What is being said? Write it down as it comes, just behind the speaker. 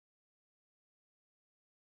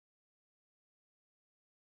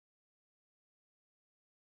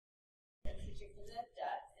teaching for the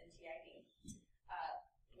deaf and TID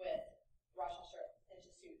with Rochester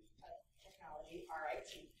Institute of Technology,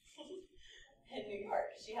 RIT, in New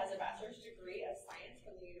York. She has a bachelor's degree of science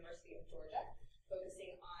from the University of Georgia,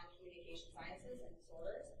 focusing on communication sciences and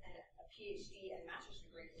disorders, and a PhD and master's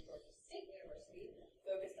degree from Georgia State University,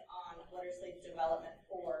 focused on literacy development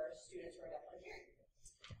for students who are deaf or hearing.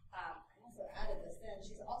 I also added this in.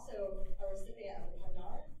 She's also a recipient of the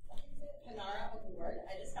Panara Award.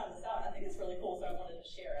 I just found this out. I think it's really cool, so I wanted to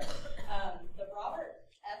share it. The Robert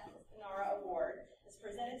F. Panara Award is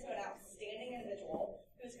presented to an outstanding individual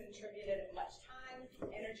who has contributed much time,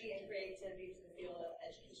 energy, and creativity to the field of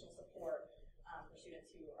educational support for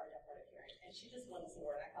students who are deaf or hearing. And she just won this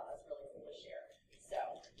award, and I thought that was really cool to share. So,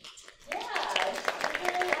 yeah, it's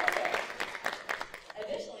really awesome.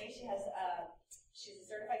 Additionally, she's a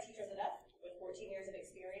certified teacher of the deaf with 14 years of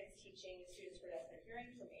experience teaching students for deaf and hearing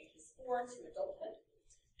from ages 4 to adulthood.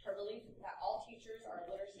 Her belief that all teachers are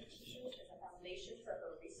literacy teachers is a foundation for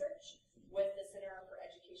her research with the Center for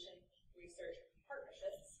Education Research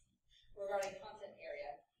Partnerships regarding content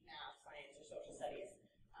area, math, science, or social studies,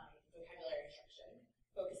 vocabulary instruction,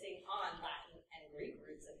 focusing on Latin and Greek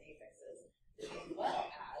roots and affixes, as well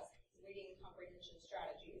as reading comprehension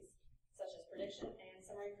strategies such as prediction and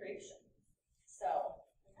summary creation. So,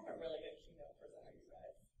 I'm a really good keynote presenter, you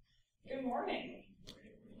guys. Good morning.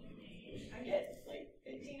 I get like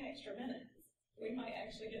 15 extra minutes. We might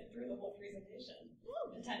actually get through the whole presentation,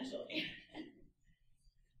 potentially.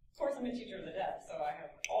 Of course, I'm a teacher of the deaf, so I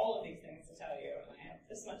have all of these things to tell you, and I have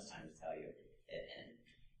this much time to tell you it in.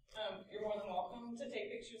 You're more than welcome to take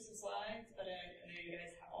pictures of slides, but I know you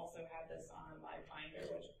guys also have this on my binder,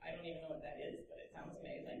 which I don't even know what that is, but it sounds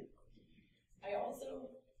amazing. I also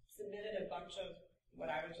submitted a bunch of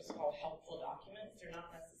what I would just call helpful documents. They're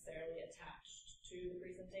not necessarily attached to the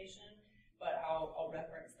presentation, but I'll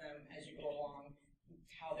reference them as you go along,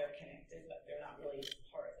 how they're connected, but they're not really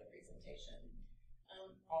part of the presentation.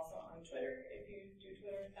 Also on Twitter, if you do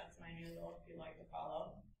Twitter, that's my handle if you'd like to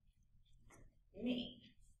follow me.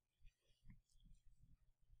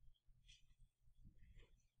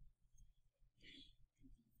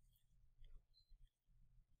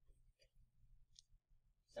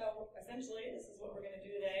 So essentially, this is what we're going to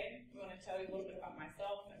do today. I'm going to tell you a little bit about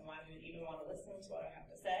myself and why you would even want to listen to what I have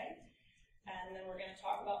to say. And then we're going to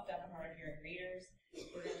talk about deaf and hard of hearing readers.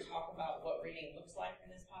 We're going to talk about what reading looks like in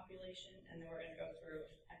this population. And then we're going to go through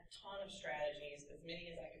a ton of strategies, as many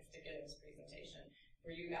as I can stick in this presentation, for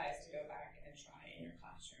you guys to go back and try in your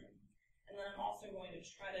classroom. And then I'm also going to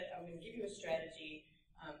I'm going to give you a strategy.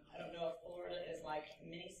 I don't know if Florida is like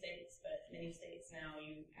many states, but many states now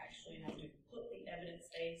you actually have to put the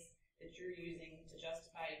evidence base that you're using to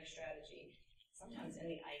justify your strategy, sometimes in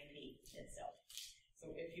the IEP itself.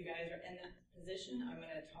 So if you guys are in that position, I'm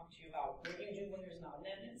going to talk to you about what you do when there's not an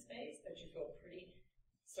evidence base, but you feel pretty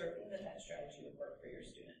certain that that strategy would work for your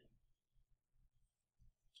student.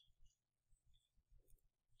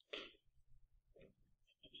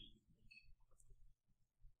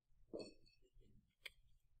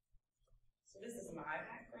 So this is my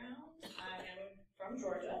background. I am from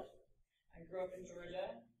Georgia. I grew up in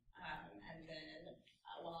Georgia, and then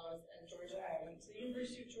while I was in Georgia, I went to the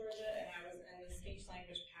University of Georgia, and I was in the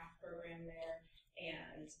speech-language path program there,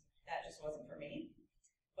 and that just wasn't for me.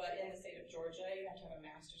 But in the state of Georgia, you have to have a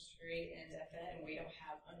master's degree in deaf ed, and we don't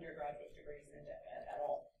have undergraduate degrees in deaf ed at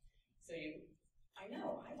all. So I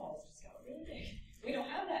know, eyeballs just got really big. We don't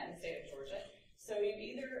have that in the state of Georgia. So you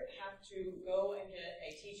either have to go and get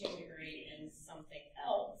a teaching degree in something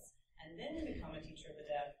else, and then become a teacher of the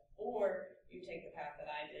deaf, or you take the path that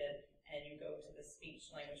I did, and you go to the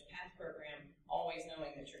speech-language path program, always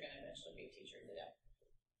knowing that you're going to eventually be a teacher of the deaf.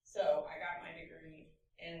 So I got my degree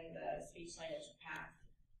in the speech-language path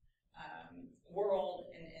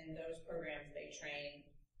world, and in those programs they train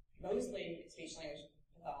mostly speech-language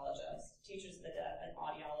pathologists, teachers of the deaf, and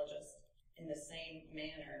audiologists in the same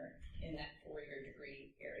manner in that 4-year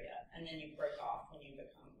degree area. And then you break off when you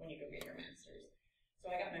go get your master's.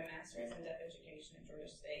 So I got my master's in deaf education at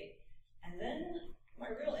Georgia State, and then my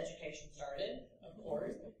real education started, of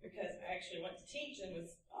course, because I actually went to teach and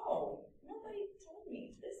was, nobody told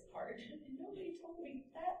me this part, and nobody told me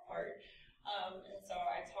that part. And so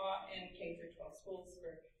I taught in K-12 schools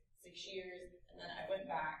for 6 years, and then I went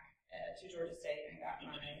back to Georgia State and got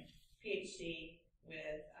my PhD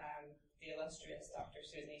with the illustrious Dr.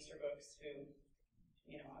 Susan Easterbrook, who,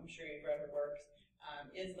 I'm sure you've read her works,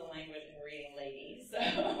 is the language and reading lady.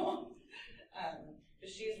 So. But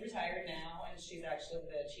she's retired now, and she's actually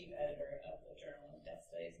the chief editor of the Journal of Deaf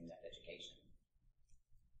Studies and Deaf Education.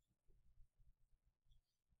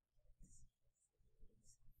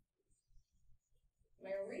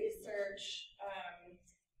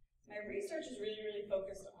 research, is really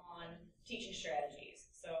focused on teaching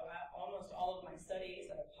strategies. So almost all of my studies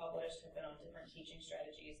that I've published have been on different teaching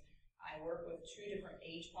strategies. I work with 2 different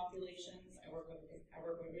age populations. I work with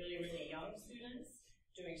really, really young students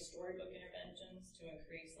doing storybook interventions to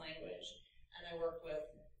increase language. And I work with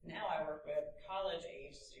college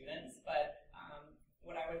age students, but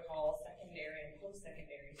what I would call secondary and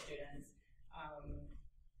post-secondary students,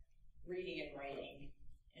 reading and writing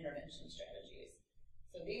intervention strategies.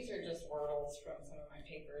 So these are just wordles from some of my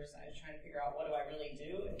papers. I was trying to figure out, what do I really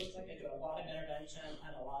do? It looks like I do a lot of intervention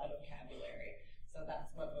and a lot of vocabulary. So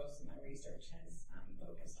that's what most of my research has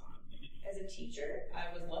focused on. As a teacher,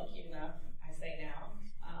 I was lucky enough, I say now,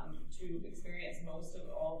 to experience most of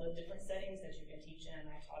all the different settings that you can teach in.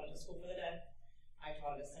 I taught at a school for the deaf, I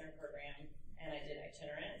taught at a center program, and I did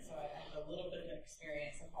itinerant, so I have a little bit of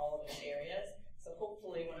experience in all of those areas. So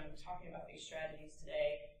hopefully when I'm talking about these strategies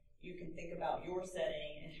today, you can think about your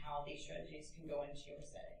setting and how these strategies can go into your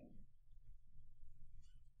setting.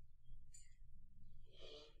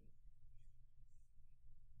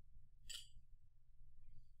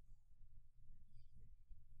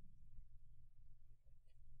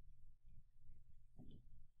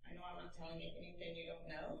 I know I'm not telling you anything you don't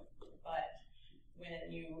know, but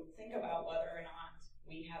when you think about whether or not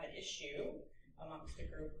we have an issue amongst a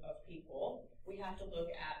group of people, we have to look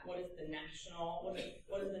at what is the national,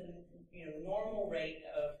 what is the normal rate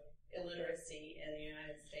of illiteracy in the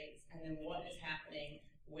United States, and then what is happening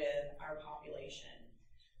with our population.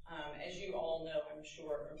 As you all know, I'm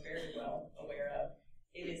sure, are very well aware of,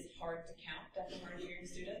 it is hard to count deaf and hard of hearing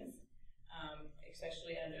students,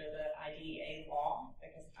 especially under the IDEA law,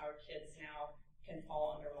 because our kids now can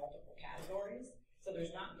fall under multiple categories. So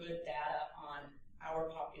there's not good data on our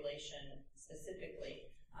population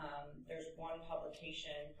specifically. There's one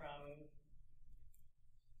publication from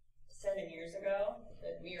 7 years ago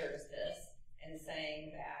that mirrors this and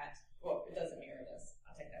saying that, well, it doesn't mirror this,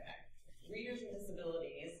 I'll take that back. Readers with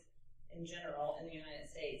disabilities in general in the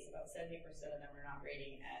United States, about 70% of them are not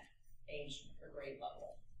reading at age or grade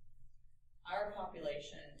level. Our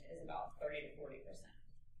population is about 30 to 40%.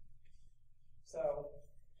 So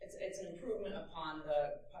it's an improvement upon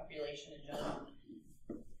the population in general.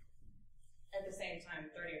 At the same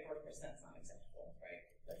time, 30 or 40% is not acceptable, right?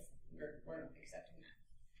 We're not accepting that.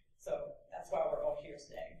 So that's why we're all here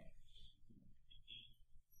today.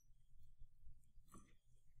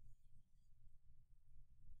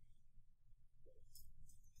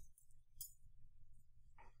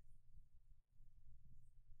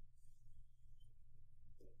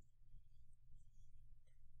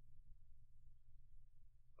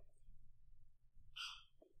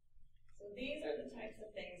 So these are the types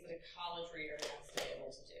of things that a college reader has to be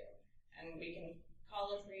able to do. And we can,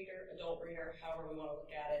 college reader, adult reader, however we want to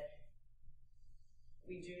look at it.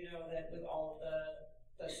 We do know that with all of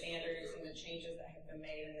the standards and the changes that have been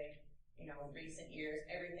made in the recent years,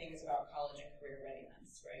 everything is about college and career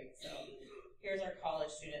readiness, right? So here's our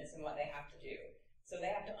college students and what they have to do. So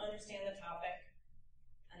they have to understand the topic,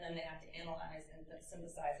 and then they have to analyze and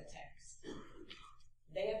synthesize a text.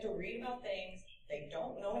 They have to read about things they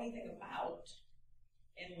don't know anything about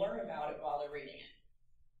and learn about it while they're reading it.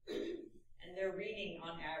 And they're reading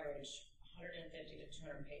on average 150 to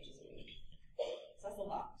 200 pages a week. So that's a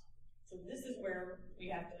lot. So this is where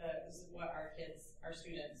we have to, this is what our kids, our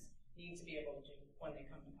students need to be able to do when they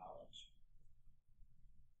come to college.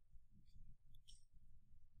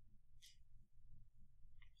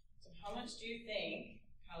 So how much do you think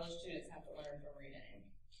college students have to learn from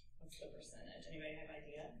reading? What's the percentage? Anybody have an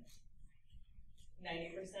idea?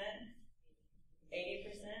 90%?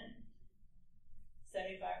 80%?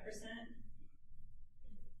 75%?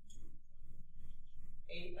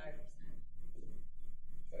 85%.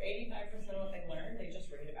 So 85% of what they learn, they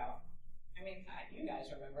just read about. I mean, you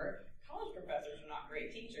guys remember, college professors are not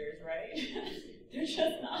great teachers, right? They're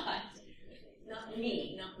just not. Not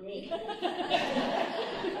me, not me.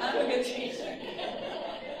 I'm a good teacher.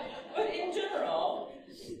 But in general,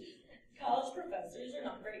 college professors are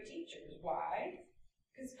not great teachers. Why?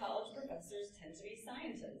 Because college professors tend to be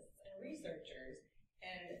scientists and researchers.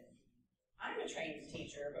 And I'm a trained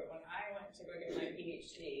teacher, but when I went to go get my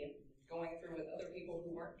PhD, going through with other people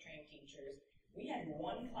who weren't trained teachers, we had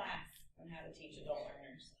one class on how to teach adult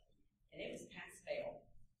learners. And it was pass-fail.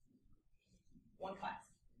 One class.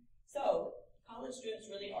 So college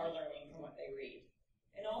students really are learning from what they read.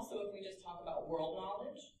 And also if we just talk about world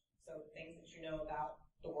knowledge, so things that you know about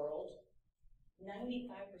the world,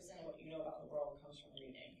 95% of what you know about the world comes from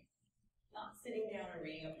reading. Not sitting down and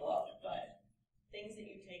reading a book, but things that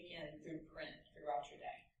you take in through print throughout your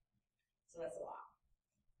day. So that's a lot.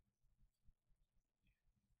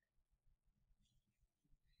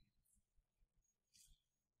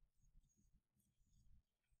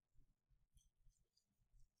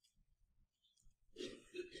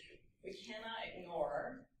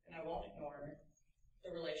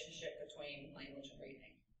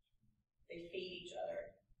 They feed each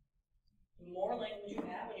other. The more language you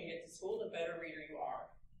have when you get to school, the better reader you are.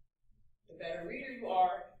 The better reader you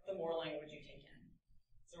are, the more language you take in.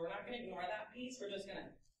 So we're not going to ignore that piece. We're just going to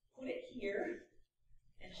put it here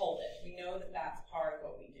and hold it. We know that that's part of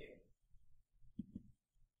what we do.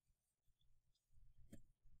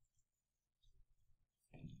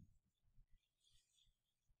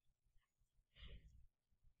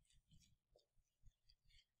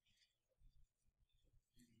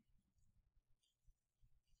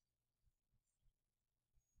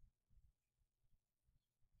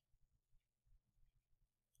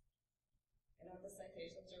 I know the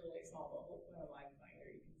citations are really small, but hopefully on my binder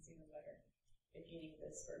you can see them better if you need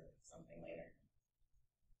this for something later.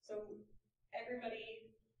 So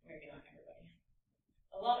everybody, maybe not everybody,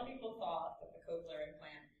 a lot of people thought that the cochlear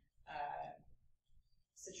implant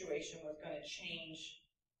situation was going to change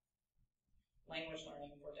language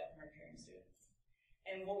learning for deaf and hard of hearing students.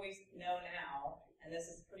 And what we know now, and this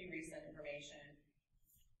is pretty recent information,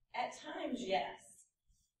 at times, yes,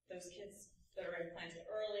 those kids that are implanted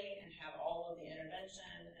early and have all of the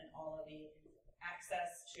intervention and all of the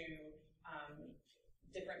access to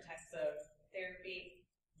different types of therapy,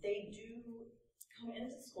 they do come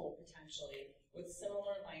into school potentially with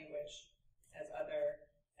similar language as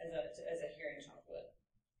a hearing child would.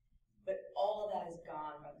 But all of that is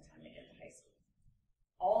gone by the time they get to high school.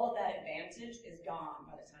 All of that advantage is gone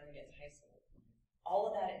by the time they get to high school.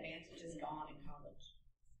 All of that advantage is gone in college.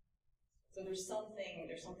 So there's something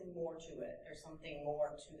more to it. There's something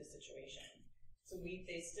more to the situation. So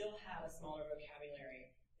they still have a smaller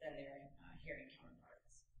vocabulary than their hearing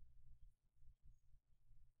counterparts.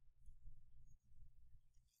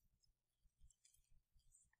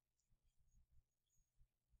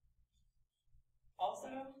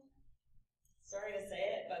 Also, sorry to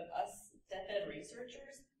say it, but us deaf ed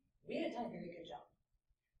researchers, we haven't done a very good job.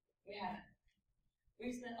 We haven't.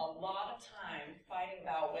 We've spent a lot of time fighting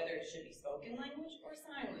about whether it should be spoken language or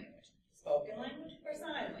sign language. Spoken language or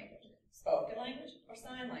sign language. Spoken language or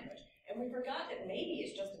sign language. And we forgot that maybe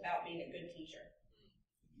it's just about being a good teacher.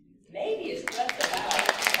 Maybe it's just about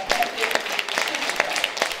effective teacher.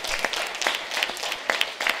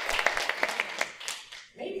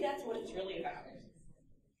 Maybe that's what it's really about. And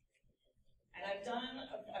I've done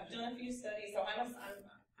a few studies. So I'm a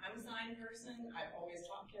sign person. I've always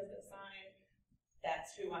taught kids that sign.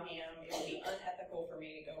 That's who I am. It would be unethical for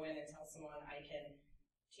me to go in and tell someone I can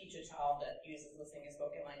teach a child that uses listening and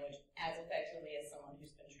spoken language as effectively as someone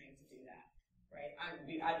who's been trained to do that, right? I'd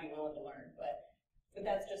be willing to learn, but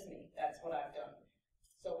that's just me. That's what I've done.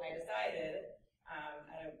 So I decided,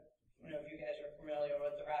 I don't know if you guys are familiar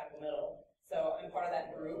with the radical middle, so I'm part of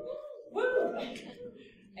that group. Woo!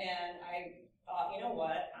 And I thought, you know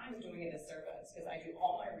what? I'm doing a disservice because I do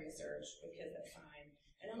all my research with kids that sign.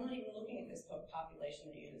 And I'm not even looking at this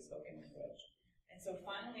population that uses spoken language. And so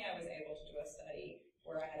finally I was able to do a study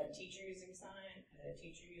where I had a teacher using sign, I had a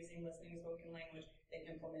teacher using listening and spoken language. They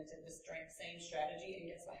implemented the same strategy, and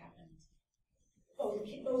guess what happened? Both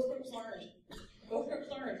groups learned. Both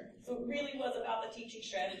groups learned. So it really was about the teaching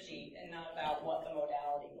strategy and not about what the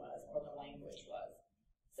modality was or the language was.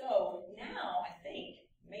 So now I think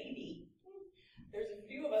maybe there's a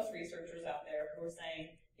few of us researchers out there who are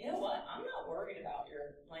saying, you know what, I'm not worried about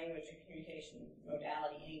your language and communication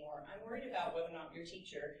modality anymore. I'm worried about whether or not your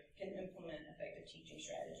teacher can implement effective teaching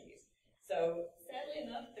strategies. So sadly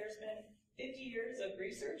enough, there's been 50 years of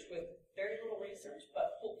research with very little research,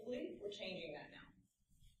 but hopefully we're changing that now.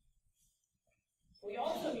 We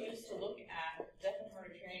also used to look at deaf and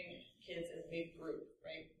hard of hearing kids as a big group,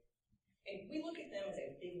 right? And we look at them as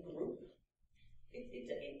a big group.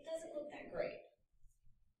 It doesn't look that great.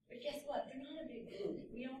 But guess what? They're not a big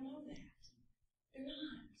group. We all know that. They're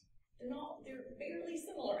not. They're barely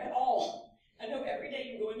similar at all. I know every day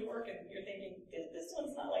you go into work and you're thinking, this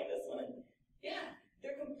one's not like this one. Yeah,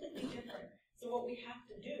 they're completely different. So what we have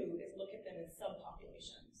to do is look at them in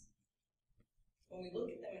subpopulations. When we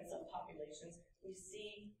look at them in subpopulations, we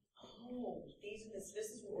see, oh,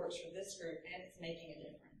 this is what works for this group, and it's making a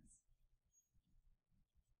difference.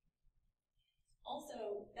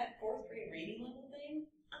 Also, that 4th grade reading level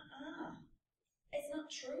thing, it's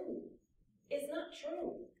not true. It's not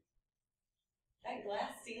true. That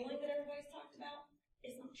glass ceiling that everybody's talked about,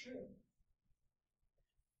 it's not true.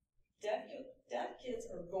 Deaf kids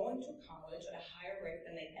are going to college at a higher rate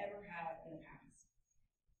than they ever have in the past.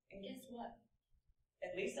 And guess what?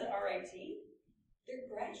 At least at RIT, they're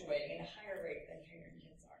graduating at a higher rate than hearing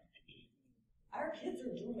kids are. Our kids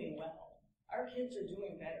are doing well. Our kids are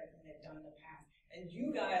doing better than they've done in the past. And you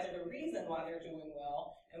guys are the reason why they're doing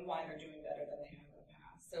well and why they're doing better than they have in the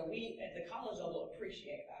past. So we, at the college level,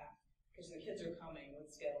 appreciate that because the kids are coming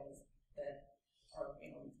with skills that are,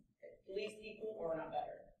 at least equal or not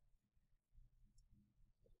better.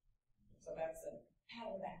 So that's a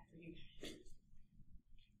pat on the back for you.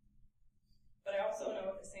 But I also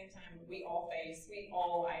know at the same time,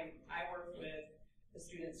 I work with the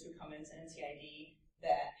students who come into NTID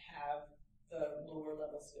that have the lower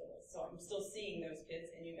level skills. So I'm still seeing those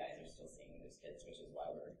kids, and you guys are still seeing those kids, which is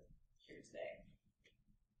why we're here today.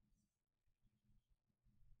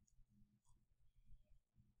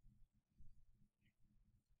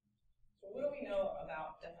 So what do we know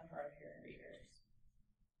about deaf and hard of hearing readers?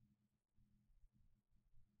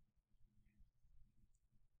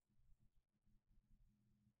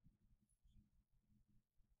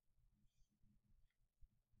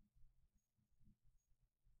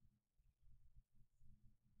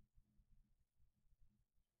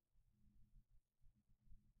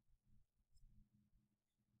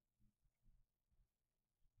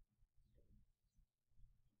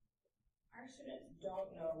 Our students don't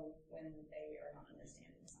know when they are not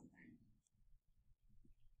understanding something.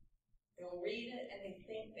 They'll read it and they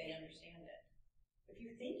think they understand it. If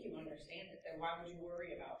you think you understand it, then why would you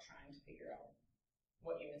worry about trying to figure out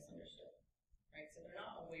what you misunderstood, right? So they're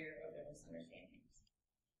not aware of their misunderstandings.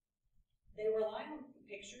 They rely on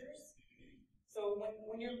pictures. So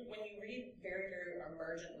when you read very, very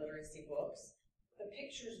emergent literacy books, the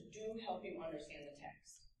pictures do help you understand the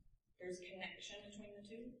text. There's connection between the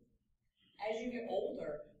two. As you get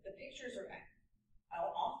older, the pictures are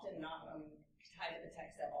often not tied to the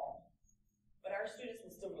text at all. But our students will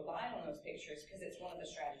still rely on those pictures because it's one of the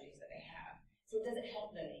strategies that they have. So it doesn't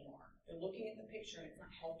help them anymore. They're looking at the picture and it's not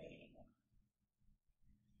helping anymore.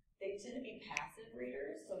 They tend to be passive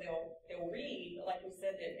readers, so they'll read, but like we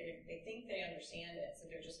said, they think they understand it, so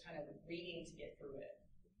they're just kind of reading to get through it.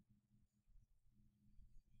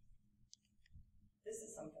 This is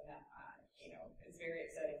something that is very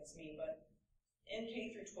exciting to me, but in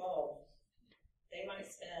K through 12, they might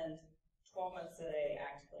spend 12 months a day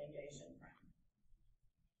actively engaged in print.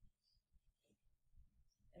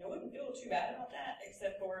 And I wouldn't feel too bad about that,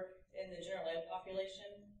 except for in the general ed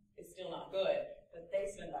population, it's still not good, but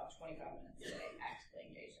they spend about 25 minutes a day actively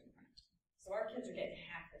engaged in print. So our kids are getting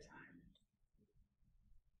half the time.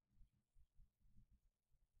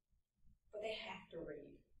 But they have to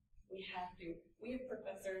read. We have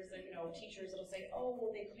professors and teachers that'll say, oh,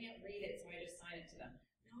 well, they can't read it, so I just sign it to them.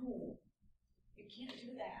 No, you can't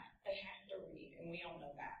do that. They have to read, and we all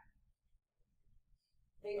know that.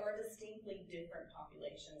 They are distinctly different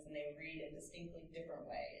populations, and they read in distinctly different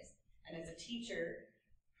ways. And as a teacher,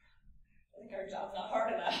 I think our job's not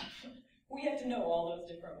hard enough. We have to know all those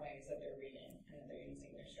different ways that they're reading and that they're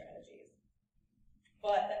using their strategies.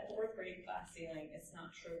 But that 4th grade class ceiling is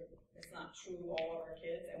not true. It's not true of all of our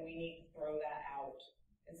kids, and we need to throw that out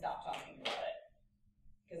and stop talking about it,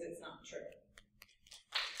 because it's not true.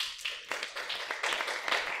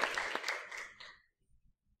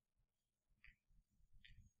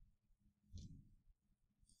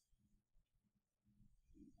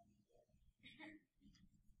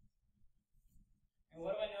 And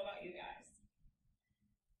what do I know about you guys?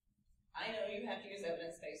 I know you have to use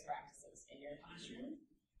evidence-based practices in your classroom.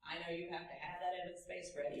 I know you have to have that evidence base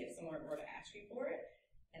ready if someone were to ask you for it.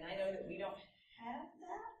 And I know that we don't have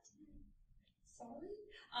that. Sorry.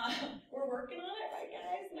 We're working on it, right,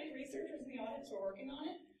 guys? My researchers in the audience are working on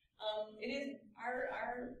it. It is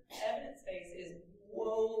our evidence base is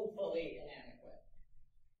woefully inadequate.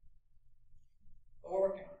 But we're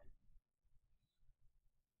working on it.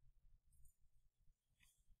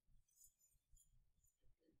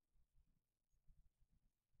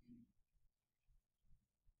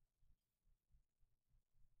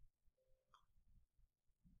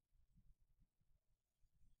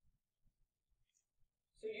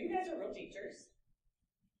 So you guys are real teachers,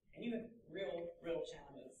 and you have real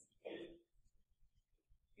challenges.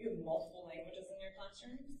 You have multiple languages in your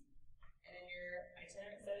classrooms, and in your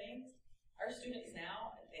itinerant settings. Our students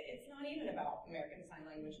now, it's not even about American Sign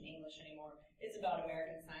Language and English anymore. It's about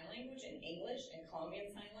American Sign Language and English and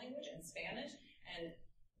Colombian Sign Language and Spanish and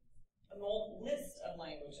a whole list of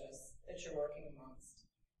languages that you're working amongst.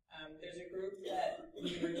 There's a group that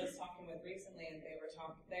we were just talking with recently, and they're a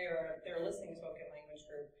listening spoken language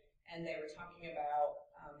group, and they were talking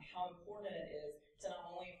about how important it is to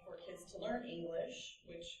not only for kids to learn English,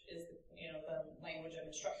 which is the language of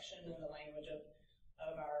instruction and the language of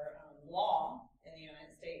our law in the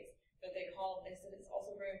United States, but they said it's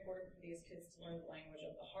also very important for these kids to learn the language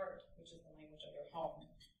of the heart, which is the language of their home.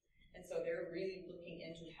 And so they're really looking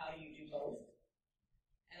into how do you do both.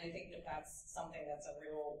 And I think that that's something that's a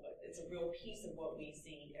real piece of what we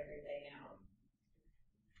see every day now.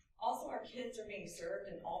 Also, our kids are being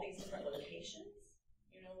served in all these different locations.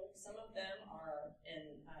 You know, some of them are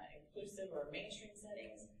in inclusive or mainstream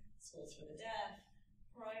settings, schools for the deaf,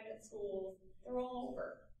 private schools, they're all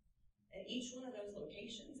over. And each one of those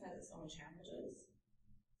locations has its own challenges.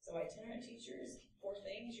 So itinerant teachers, 4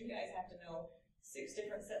 things, you guys have to know 6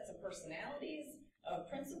 different sets of personalities, of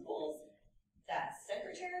principals. That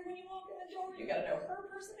secretary when you walk in the door, you gotta know her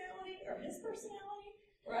personality or his personality,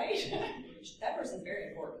 right? That person's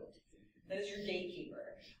very important. That is your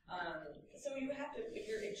gatekeeper. So you have to, if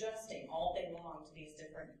you're adjusting all day long to these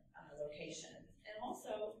different locations. And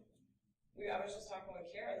also, I was just talking with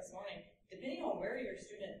Kara this morning, depending on where your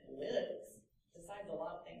student lives, decides a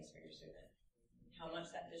lot of things for your student. How much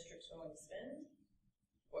that district's going to spend,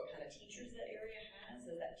 what kind of teachers that area has,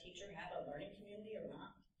 does that teacher have a learning community or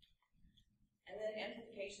not? And then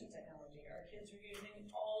amplification technology. Our kids are using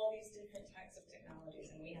all these different types of technologies,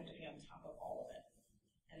 and we have to be on top of all of it.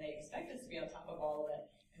 And they expect us to be on top of all of it,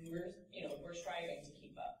 and we're striving to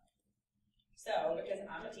keep up. So, because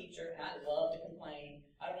I'm a teacher and I love to complain,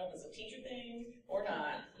 I don't know if it's a teacher thing or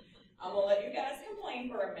not, I'm gonna let you guys complain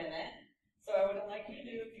for a minute. So I would like you to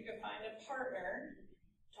do, if you could find a partner,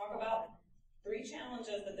 talk about 3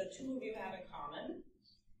 challenges that the 2 of you have in common.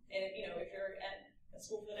 And if you're at a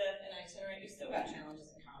school for the deaf and itinerant, you still got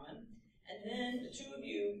challenges in common. And then the 2 of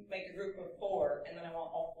you make a group of 4, and then I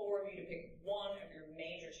want all 4 of you to pick one of your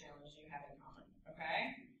major challenges you have in common,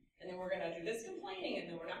 okay? And then we're gonna do this complaining, and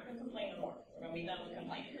then we're not gonna complain no more. We're gonna be done with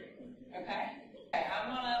complaining, okay? Okay,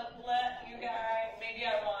 I'm gonna let you guys, maybe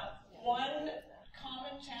I want 1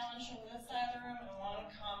 common challenge from this side of the room and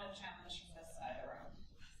 1 common challenge from this side of the room.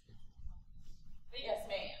 Yes,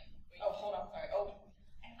 ma'am. Oh, hold on, sorry. Oh,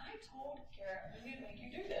 and I told Kara, I didn't make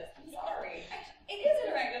you do this. I'm sorry. It is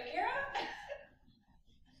interactive, Kara.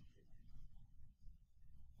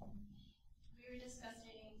 We were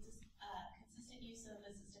discussing consistent use of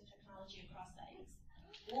assistive technology across settings.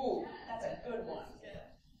 Ooh, that's a good one.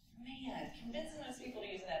 Man, convincing those people to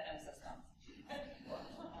use an FM system.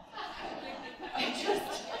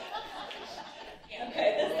 Okay,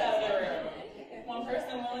 this side of the room. One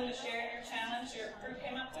person willing to share your challenge your group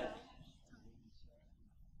came up with?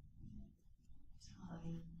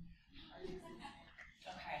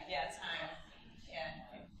 Okay, yeah, time.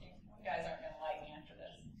 Yeah, you guys aren't going to like me after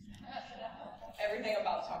this. Everything I'm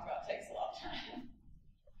about to talk about takes a lot of time.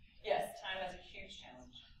 Yes, time is a huge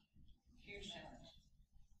challenge. Huge challenge.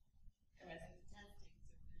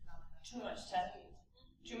 Too much testing.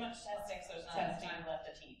 Too much testing, so there's not enough time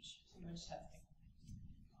left to teach. Too much testing.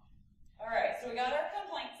 All right, so we got our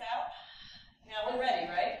complaints out. Now we're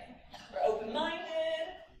ready, right? We're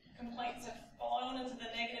open-minded. Complaints have fallen into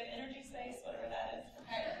the negative energy space, whatever that is.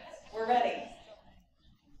 Okay, we're ready.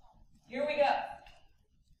 Here we go.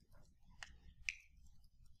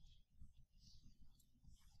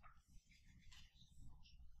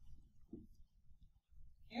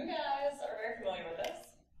 You guys are very familiar with this,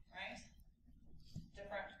 right?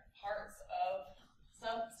 Different parts of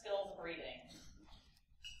subskills of reading.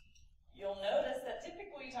 You'll notice that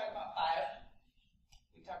typically we talk about 5.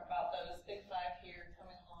 We talk about those big 5 here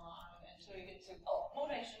coming along until you get to,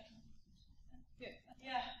 motivation.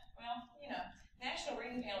 Yeah, well, National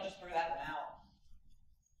Reading Panel just threw that one out.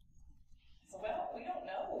 So, we don't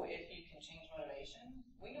know if you can change motivation.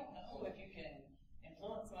 We don't know if you can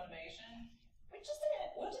influence motivation.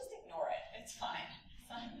 We'll just ignore it. It's fine. It's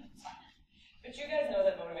fine. But you guys know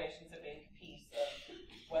that motivation is a big piece of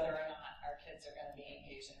whether or not our kids are going to be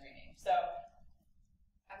engaged in reading. So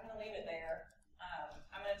I'm going to leave it there.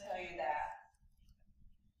 I'm going to tell you that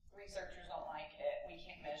researchers don't like it. We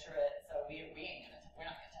can't measure it, so we're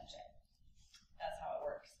not going to touch it. That's how it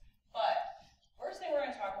works. But first thing we're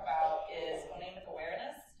going to talk about is phonemic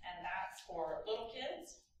awareness, and that's for little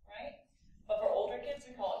kids, right? But for older kids,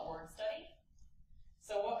 we call it word study.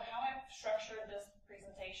 So how I've structured this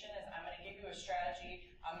presentation is I'm going to give you a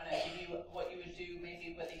strategy. I'm going to give you what you would do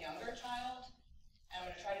maybe with a younger child. And I'm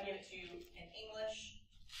going to try to give it to you in English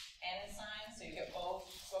and in signs, so you get both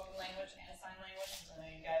spoken language and sign language. So I know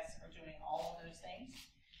you guys are doing all of those things.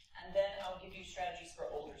 And then I'll give you strategies for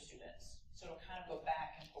older students. So it'll kind of go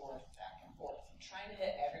back and forth, back and forth. I'm trying to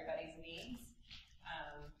hit everybody's needs.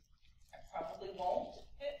 I probably won't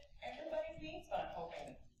hit everybody's needs, but I'm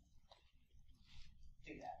hoping to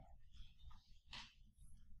do that.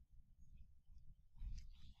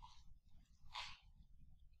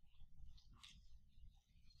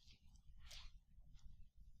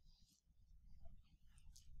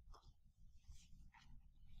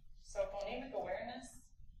 So phonemic awareness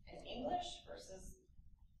in English versus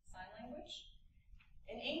sign language.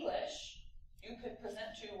 In English, you could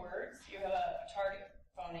present 2 words. You have a target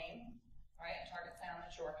phoneme,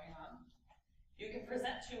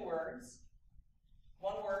 present two words.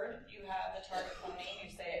 One word, you have the target phoneme, you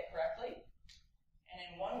say it correctly. And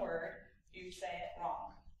in one word, you say it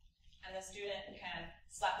wrong. And the student can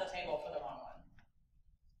slap the table for the wrong one.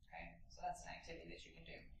 Okay, so that's an activity that you can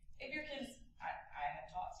do. If your kids, I have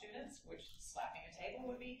taught students, which slapping a table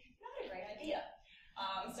would be not a great idea.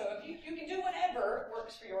 So if you can do whatever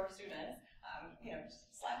works for your students, just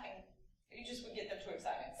slapping, you just would get them too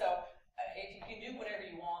excited. So if you can do whatever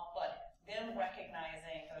you want, but them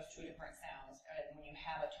recognizing those two different sounds when you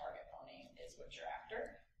have a target phoneme is what you're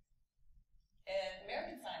after. In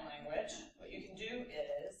American Sign Language, what you can do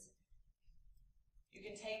is you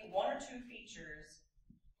can take one or two features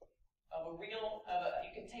of a real sign,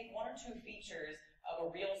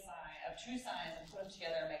 of two signs, and put them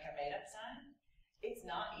together and make a made-up sign. It's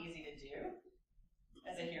not easy to do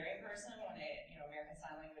as a hearing person when American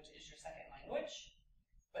Sign Language is your second language,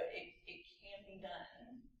 but it can be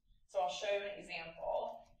done. So I'll show you an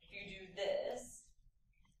example. If you do this,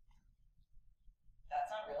 that's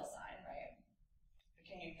not real sign, right? But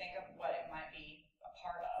can you think of what it might be a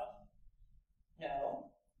part of? No.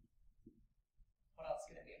 What else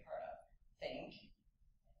could it be a part of? Think.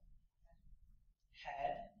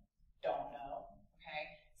 Head. Don't know.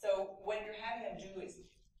 Okay? So when you're having them do is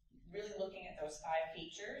really looking at those 5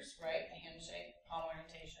 features, right? The handshake, palm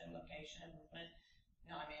orientation, location, movement,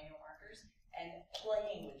 non-manual markers, and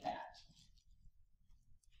playing with that.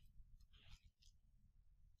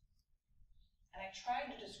 And I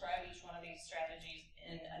tried to describe each one of these strategies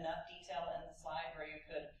in enough detail in the slide where you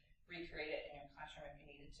could recreate it in your classroom if you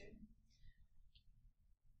needed to.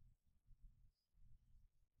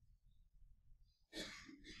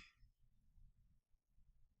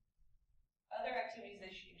 Other activities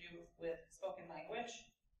that you can do with spoken language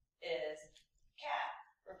is cat.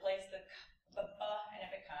 Replace the and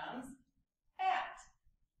it becomes at,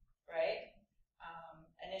 right?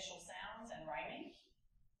 Initial sounds and rhyming.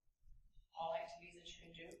 All activities that you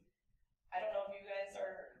can do. I don't know if you guys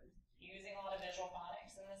are using a lot of visual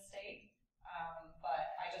phonics in this state,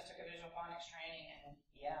 but I just took a visual phonics training, and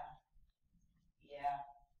yeah,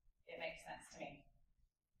 it makes sense to me.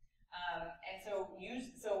 And so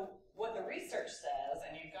what the research says,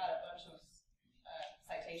 and you've got a bunch of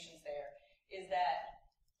citations there, is that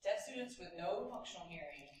deaf students with no functional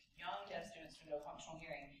hearing, young deaf students with no functional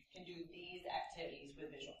hearing, can do these activities with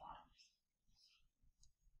visual phonics.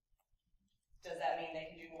 Does that mean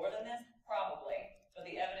they can do more than this? Probably, but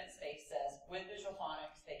the evidence base says with visual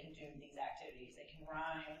phonics they can do these activities. They can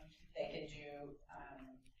rhyme, they can do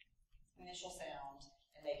initial sound,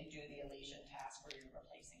 and they can do the elision task where you're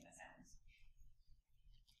replacing the sounds.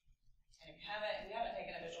 And if you haven't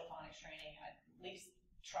taken a visual phonics training, at least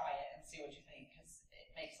try it and see what you think, because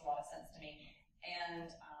it makes a lot of sense to me.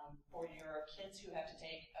 And for your kids who have to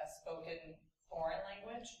take a spoken foreign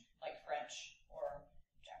language, like French or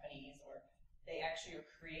Japanese, or they actually are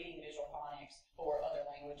creating visual phonics for other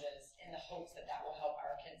languages in the hopes that that will help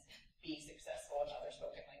our kids be successful in other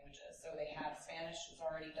spoken languages. So they have Spanish is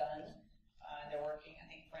already done. They're working, I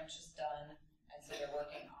think French is done, and so they're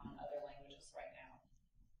working on other languages right now.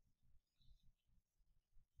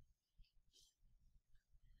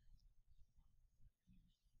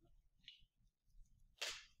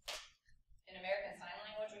 In American Sign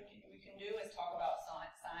Language, what we can do is talk about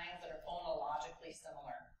signs that are phonologically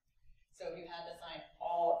similar. So if you had the sign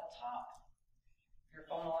all at the top, your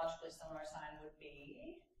phonologically similar sign would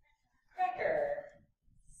be cracker.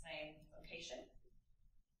 Same location.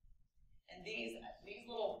 And these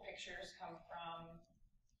little pictures come from,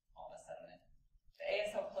 all of a sudden, the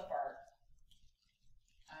ASL clip art.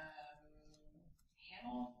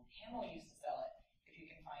 Hamel used to sell it, if you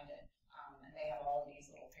can find it. And they have all of these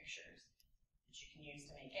little pictures that you can use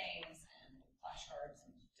to make games and flashcards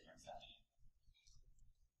and different stuff.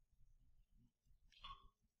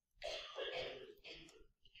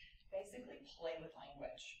 Basically, play with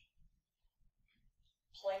language.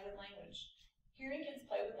 Play with language. Hearing kids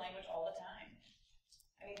play with language all the time.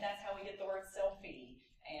 I mean, that's how we get the word selfie,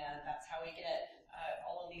 and that's how we get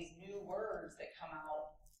all of these new words that come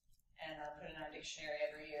out and are put in our dictionary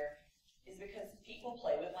every year, is because people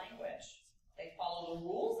play with language. They follow the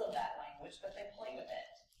rules of that language, but they play with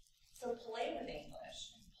it. So play with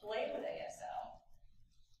English, play with ASL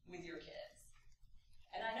with your kids.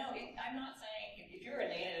 And I know, I'm not saying, if you're a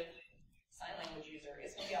native sign language user,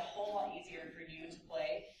 it's going to be a whole lot easier for you to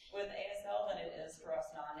play with ASL than it is for us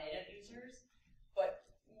non-native users. But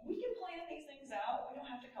we can plan these things out. We don't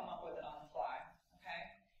have to come up with it on the fly, okay?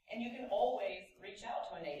 And you can always reach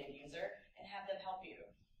out to a native user and have them help you,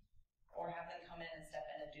 or have them come in and step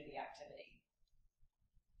in and do the activity.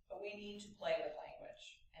 But we need to play with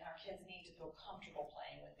language, and our kids need to feel comfortable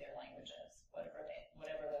playing with their languages,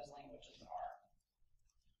 whatever those languages are.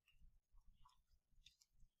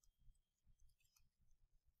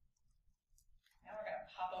 Now we're going to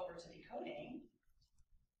pop over to decoding.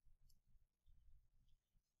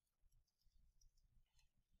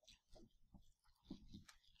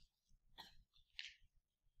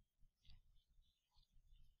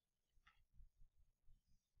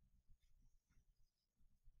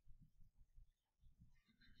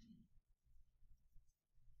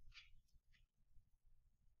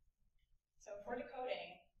 So for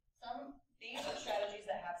decoding, these are strategies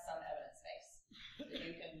that have some evidence base.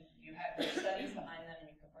 You have your studies behind them, and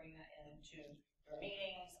you can bring that into your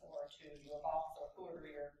meetings or to your boss or whoever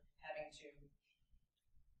you're having to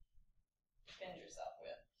defend yourself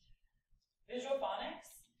with. Visual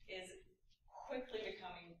phonics is quickly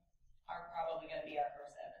becoming probably going to be our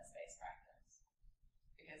first evidence-based practice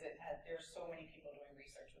because there's so many people doing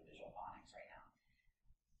research with visual phonics right now.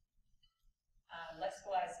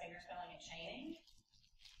 Lexicalized fingerspelling and chaining,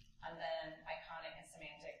 and then iconic and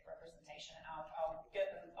semantic representation. And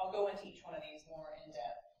I'll go into each one of these more in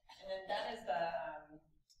depth. And then that is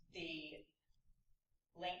the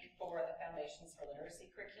link for the Foundations for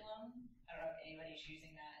Literacy curriculum. I don't know if anybody's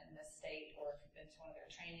using that in this state or if you've been to one of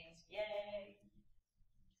their trainings. Yay!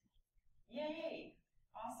 Yay!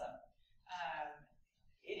 Awesome.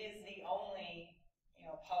 It is the only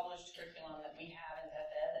published curriculum that we have in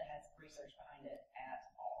FEDHH that has research behind it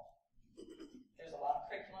at all. There's a lot of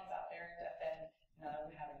curriculums out there in FEDHH, none of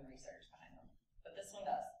them have any research behind them. But this one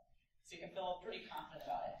does. So you can feel pretty confident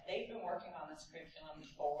about it. They've been working on this curriculum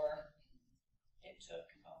for, it took,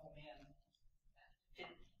 oh man, 15.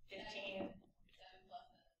 7 plus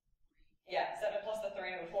the 3. Yeah, 7 plus the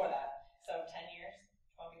 3 before that. So 10 years,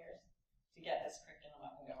 12 years to get this curriculum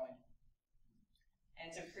up and going. And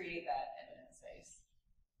to create that evidence base.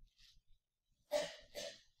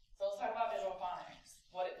 So let's talk about visual phonics.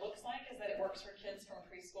 What it looks like is that it works for kids from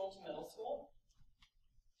preschool to middle school.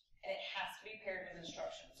 And it has to be paired with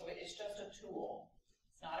instruction. So it's just a tool.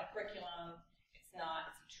 It's not a curriculum. It's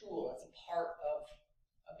a tool. It's a part of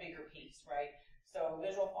a bigger piece, right? So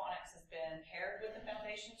visual phonics has been paired with the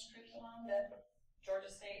Foundations curriculum that Georgia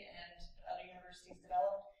State and other universities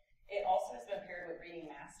developed. It also has been paired with reading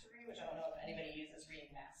mastery, which I don't know if anybody uses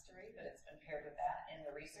reading mastery, but it's been paired with that in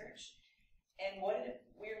the research. And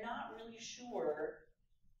we're not really sure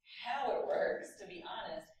how it works, to be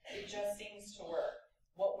honest. It just seems to work.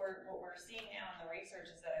 What we're seeing now in the research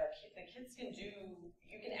is that the kids can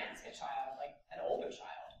you can ask a child, like an older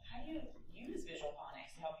child, how do you use visual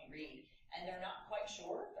phonics to help you read? And they're not quite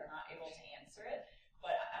sure, they're not able to answer it,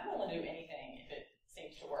 but I'm willing to do anything if it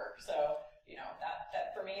seems to work. So,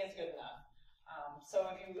 that for me is good enough.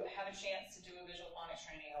 So if you have a chance to do a visual phonics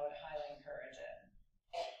training, I would highly encourage it.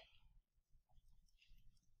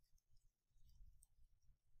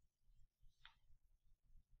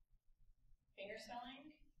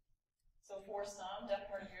 Fingerspelling. So for some deaf,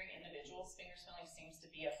 hard of hearing individuals, fingerspelling seems to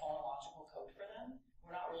be a phonological code for them.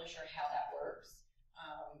 We're not really sure how that works,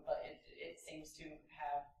 but it seems to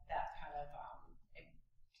have that kind of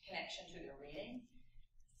connection to their reading.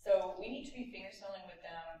 So we need to be fingerspelling with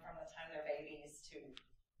them from the time they're babies to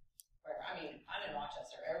I'm in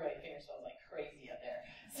Rochester. Everybody fingerspells like crazy up there.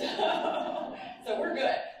 So we're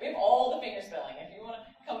good. We have all the fingerspelling. If you want to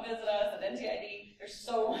come visit us at NTID, there's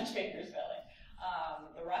so much fingerspelling.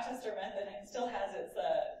 The Rochester method still has its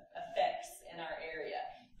effects in our area.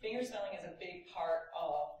 Fingerspelling is a big part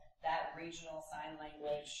of that regional sign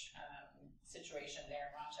language situation there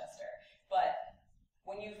in Rochester. But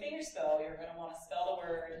when you fingerspell, you're going to want to spell the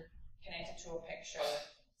word, connect it to a picture,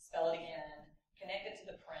 spell it again, connect it to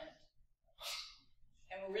the print.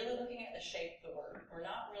 And we're really looking at the shape of the word. We're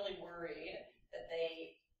not really worried that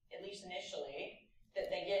they, at least initially, that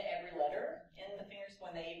they get every letter in the fingers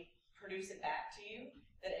when they produce it back to you,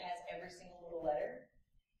 that it has every single little letter.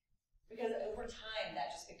 Because over time, that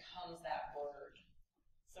just becomes that word.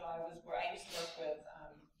 So I used to work with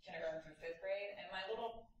kindergarten through 5th grade, and my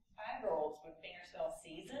little 5-year-olds would fingerspell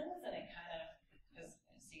seasons, and it kind of, because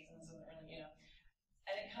seasons isn't really,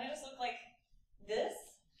 and it kind of just looked like this,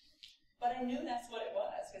 but I knew that's what it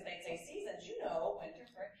was, because they'd say seasons, winter,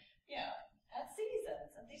 spring, that's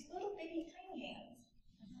seasons, and these little bitty tiny hands,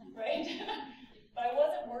 right? But I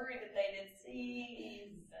wasn't worried that they did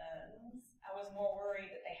seasons. I was more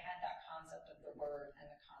worried that they had that concept of the word and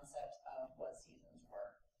the concept of what seasons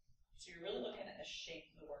were. So you're really looking at the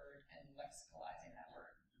shape of the word and lexicalizing that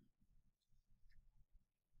word.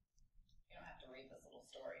 You don't have to read this little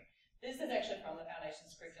story. This is actually from the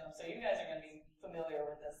Foundations curriculum, so you guys are going to be familiar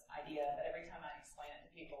with this idea, but every time I explain it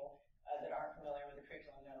to people that aren't familiar with the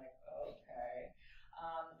curriculum, they're like, okay.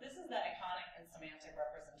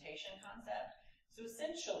 representation concept. So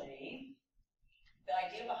essentially, the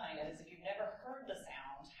idea behind it is if you've never heard the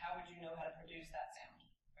sound, how would you know how to produce that sound,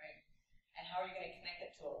 right? And how are you going to connect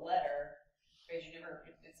it to a letter?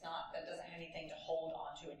 Because that doesn't have anything to hold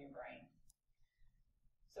onto in your brain.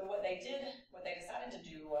 So what they decided to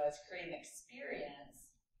do was create an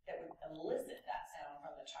experience that would elicit that sound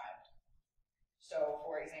from the child. So,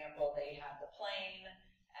 for example, they have the plane,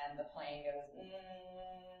 and the plane goes,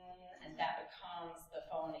 and that becomes the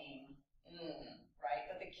phoneme, right?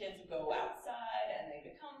 But the kids would go outside, and they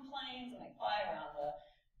become planes, and they fly around the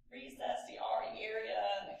recess, the RE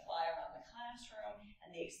area, and they fly around the classroom,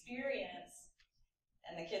 and the experience,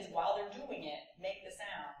 and the kids, while they're doing it, make the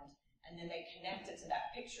sound, and then they connect it to that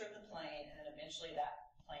picture of the plane, and then eventually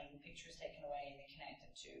that plane picture is taken away, and they connect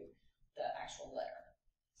it to the actual letter.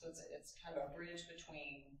 So it's kind of a bridge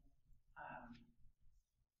between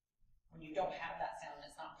when you don't have that sound,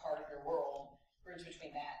 it's not part of your world, bridge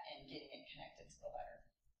between that and getting it connected to the letter.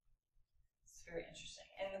 It's very interesting.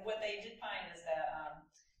 And what they did find is that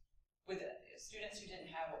with students who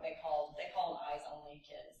didn't have what they call them eyes-only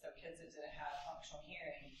kids, so kids that didn't have functional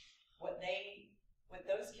hearing, what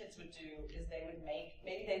those kids would do is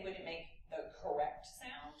maybe they wouldn't make the correct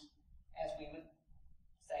sound, as we would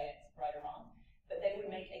say it's right or wrong, but they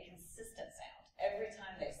would make a consistent sound. Every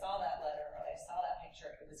time they saw that letter or they saw that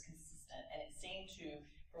picture, it was consistent, and it seemed to,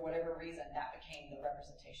 for whatever reason, that became the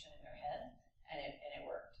representation in their head, and it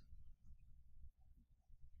worked.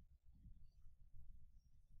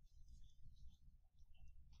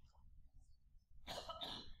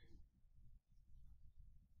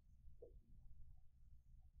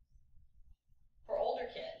 For older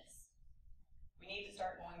kids, we need to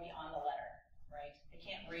start going beyond the letter, right? They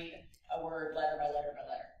can't read a word letter by letter by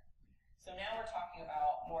letter. So now we're talking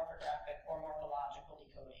about morphographic or morphological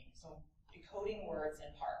decoding. So decoding words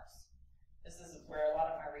in parts. This is where a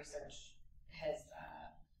lot of my research has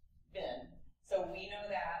been. So we know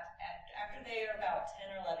that after they are about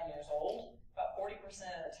 10 or 11 years old, about 40%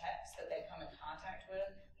 of the text that they come in contact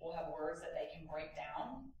with will have words that they can break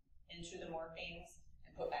down into the morphemes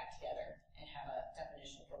and put back together and have a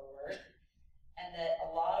definition for the word. And that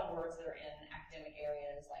a lot of words that are in academic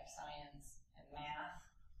areas like science and math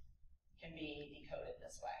can be decoded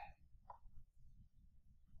this way.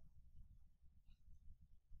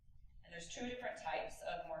 And there's two different types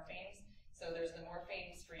of morphemes. So there's the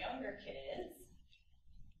morphemes for younger kids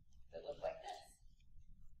that look like this.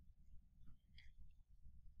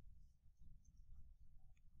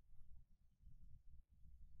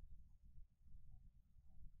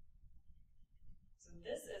 So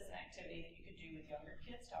this is an activity that you could do with younger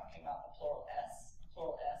kids, talking about the plural S.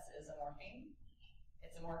 Plural S is a morpheme.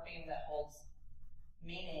 It's a morpheme that holds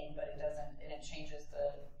meaning, but it doesn't, and it changes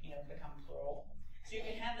become plural. So you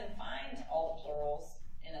can have them find all the plurals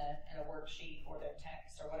in a worksheet or their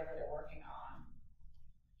text or whatever they're working on.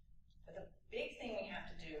 But the big thing we have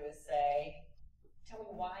to do is say, tell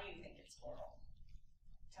me why you think it's plural.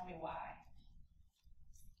 Tell me why.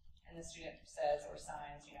 And the student says or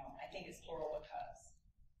signs, I think it's plural because.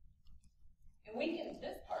 And we can,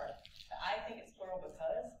 this part, I think it's plural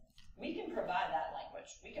because, we can provide that language.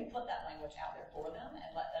 We can put that language out there for them and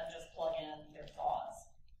let them just plug in their thoughts.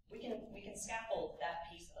 We can scaffold that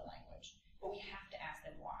piece of the language, but we have to ask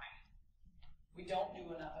them why. We don't do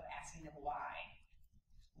enough of asking them why.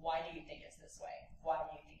 Why do you think it's this way? Why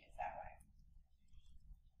do you think it's that way?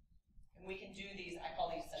 And we can do these, I call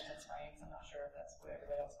these sentence frames. I'm not sure if that's what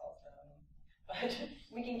everybody else calls them. But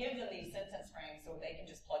we can give them these sentence frames so they can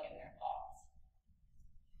just plug in their thoughts.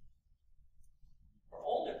 For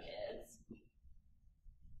older kids,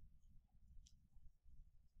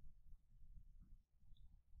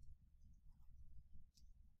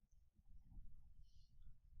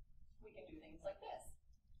 we can do things like this.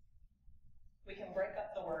 We can break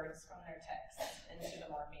up the words from their text into the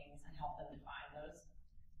morphemes and help them define those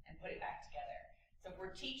and put it back together. So if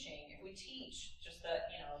we teach just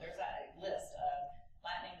there's a list of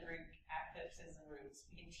Latin and Greek affixes and roots.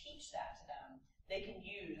 We can teach that to them. They can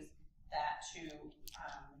use that to,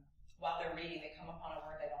 while they're reading, they come upon a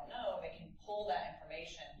word they don't know, they can pull that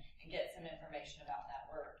information and get some information about that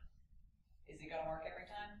word. Is it going to work every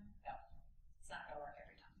time? No, it's not going to work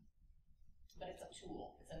every time. But it's a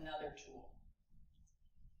tool. It's another tool.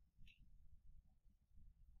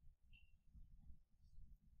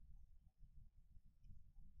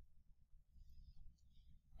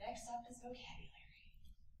 Next up is vocabulary.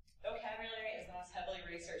 Vocabulary is the most heavily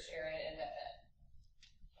researched area in FED.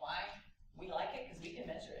 Why? We like it because we can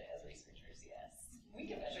measure it as researchers, yes. We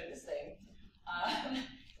can measure this thing.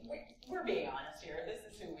 We're being honest here. This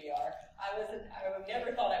is who we are. I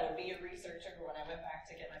never thought I would be a researcher when I went back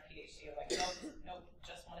to get my PhD.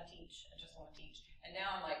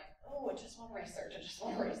 want to research. I just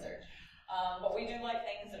want to research. But we do like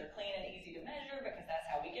things that are clean and easy to measure because that's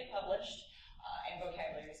how we get published, and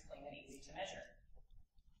vocabulary is clean and easy to measure.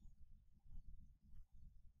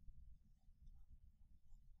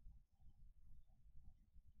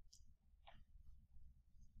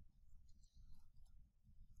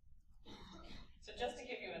 So just to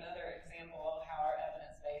give you another example of how our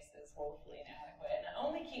evidence base is woefully inadequate, and I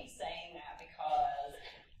only keep saying that because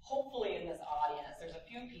hopefully in this audience there's a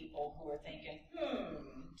few people who are thinking, I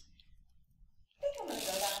think I'm going to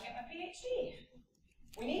go back and get my PhD.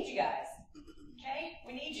 We need you guys, okay?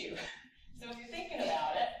 We need you. So if you're thinking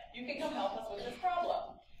about it, you can come help us with this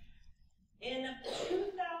problem. In 2006,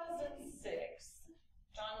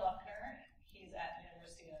 John Luckner, he's at the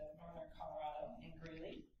University of Northern Colorado in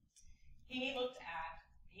Greeley,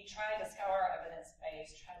 he tried to scour our evidence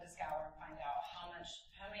base, tried to scour and find out how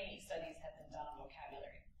many studies had been done on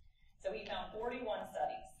vocabulary. So he found 41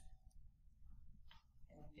 studies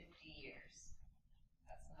in 50 years.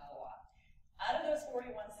 That's not a lot. Out of those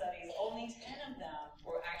 41 studies, only 10 of them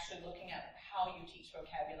were actually looking at how you teach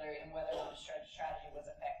vocabulary and whether or not a strategy was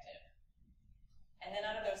effective. And then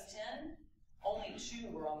out of those 10, only 2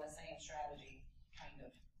 were on the same strategy, kind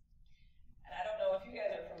of. And I don't know if you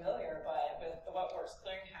guys are familiar, but with the What Works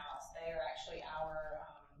Clearinghouse, they are actually our,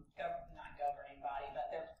 not governing body,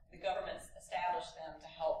 but the government's established them to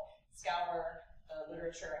help scour the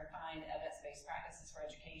literature and find evidence-based practices for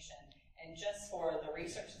education. And just for the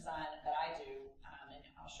research design that I do, and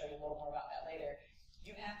I'll show you a little more about that later,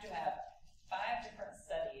 you have to have 5 different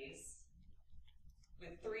studies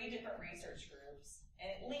with 3 different research groups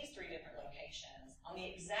and at least 3 different locations on the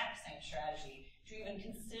exact same strategy to even be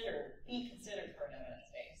considered for an evidence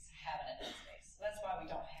base, have an evidence base. So that's why we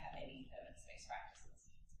don't have any evidence-based practices,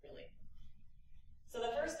 really. So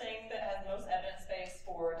the first thing that has the most evidence base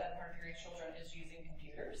for deaf and hard of hearing children is using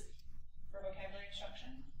computers for vocabulary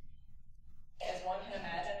instruction. As one can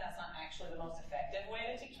imagine, that's not actually the most effective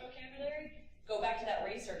way to teach vocabulary. Go back to that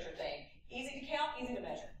researcher thing. Easy to count, easy to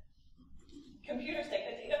measure. Computers take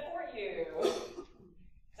the data for you.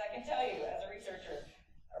 Because I can tell you, as a researcher,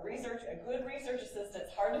 a good research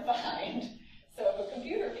assistant's hard to find. So if a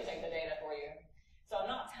computer can take the data for you. So I'm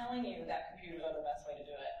not telling you that computers are the best way to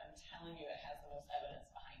do it. I'm telling you it has the most evidence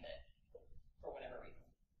behind it, for whatever reason.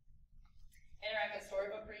 Interactive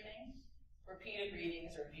storybook reading, repeated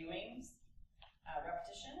readings or viewings,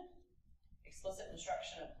 repetition, explicit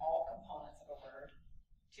instruction of all components of a word,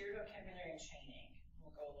 tiered vocabulary and chaining.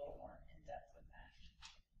 We'll go a little more in depth with that.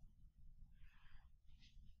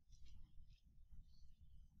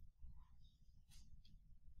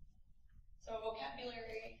 So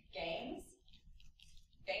vocabulary games.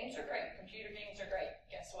 Games are great. Computer games are great.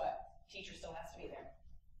 Guess what? Teacher still has to be there.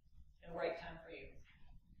 It'll break time for you.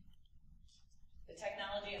 The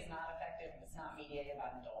technology is not effective if it's not mediated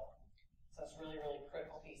by an adult. So it's really, really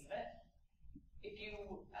critical piece of it. If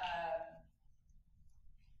you,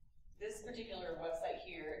 this particular website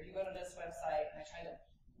here, if you go to this website, and I try to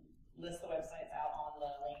list the websites out on the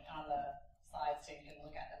link, on the slides so you can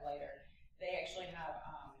look at them later, they actually have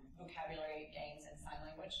vocabulary games in sign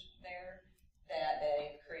language there that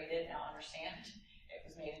they've created. Now understand, it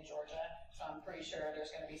was made in Georgia, so I'm pretty sure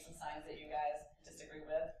there's going to be some signs that you guys disagree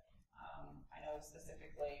with. I know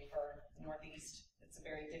specifically for Northeast, it's a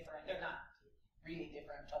very different, they're not really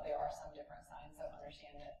different, but there are some different signs, so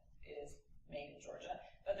understand that it is made in Georgia.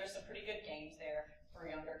 But there's some pretty good games there for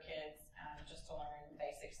younger kids, just to learn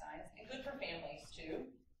basic signs, and good for families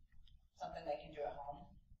too, something they can do at home.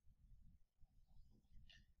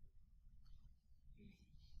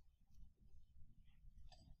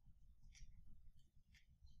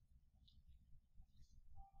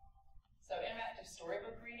 So interactive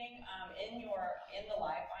storybook reading, in the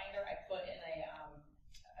live finder, I put in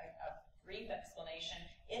a brief explanation.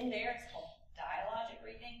 In there, it's called dialogic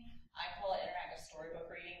reading. I call it interactive storybook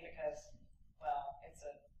reading because, well, it's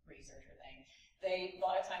a researcher thing. A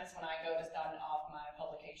lot of times when I go to sign off my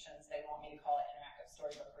publications, they want me to call it interactive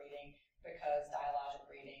storybook reading because dialogic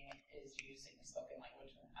reading is using spoken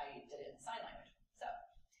language, and I did it in sign language. So,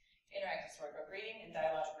 interactive storybook reading and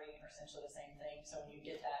dialogic reading are essentially the same thing. So when you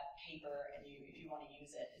get that paper and if you want to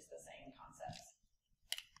use it, it's the same concepts.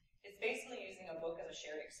 It's basically using a book as a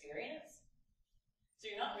shared experience. So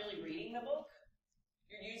you're not really reading the book.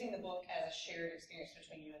 You're using the book as a shared experience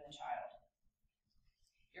between you and the child.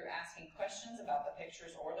 You're asking questions about the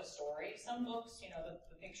pictures or the story. Some books,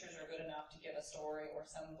 the pictures are good enough to give a story, or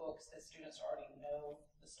some books the students already know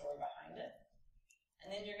the story behind it. And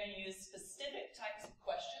then you're going to use specific types of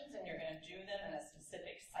questions, and you're going to do them in a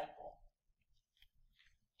specific cycle.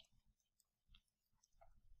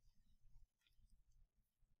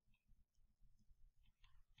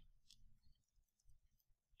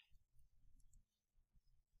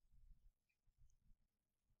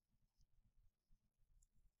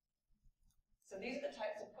 So these are the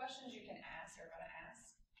types of questions you can ask or going to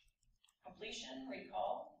ask. Completion,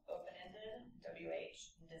 recall, open-ended, WH,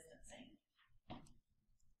 and distancing.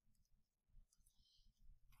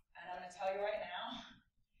 And I'm going to tell you right now,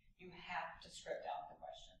 you have to script out the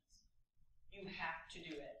questions. You have to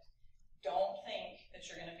do it. Don't think that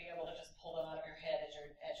you're going to be able to just pull them out of your head as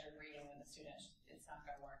you're reading with the students. It's not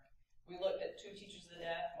going to work. We looked at 2 teachers of the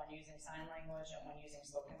deaf, one using sign language and one using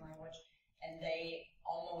spoken language, and they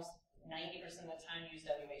almost 90% of the time used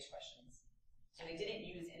WH questions. So they didn't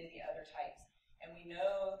use any of the other types. And we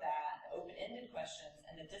know that the open-ended questions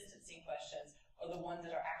and the distancing questions are the ones that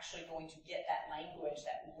are actually going to get that language,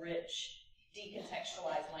 that rich,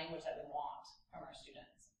 decontextualized language that we want from our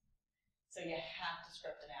students. So you have to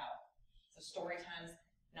script it out. So story time's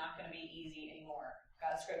not going to be easy anymore.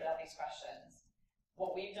 Got to script out these questions.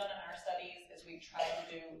 What we've done in our studies is we've tried to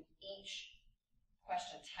do each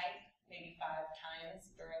question type maybe 5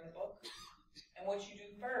 times during the book. And what you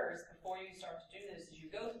do first, before you start to do this, is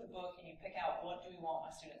you go to the book and you pick out, what do we want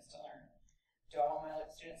my students to learn? Do I want my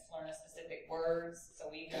students to learn a specific words?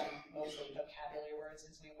 So we've done mostly vocabulary words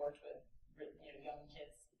because we worked with young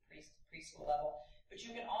kids, preschool level. But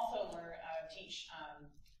you can also learn, teach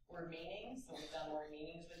word meanings. So we've done word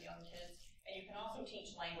meanings with young kids. And you can also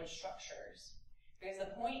teach language structures. Because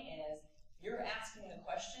the point is, you're asking the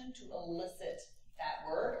question to elicit that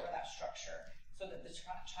word or that structure so that the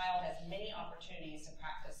child has many opportunities to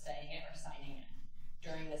practice saying it or signing it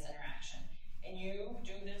during this interaction. And you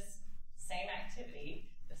do this same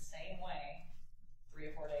activity the same way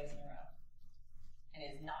 3 or 4 days in a row. And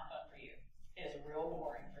it is not fun for you. It is real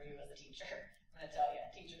boring for you as a teacher. I'm going to tell you,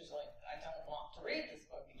 teachers are like, I don't want to read this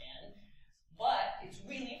book again. But it's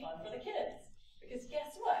really fun for the kids. Because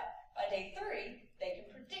guess what? By day 3, they can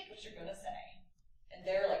predict what you're going to say. And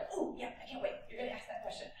they're like, oh, yeah, I can't wait. You're going to ask that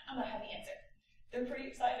question. I'm going to have the answer. They're pretty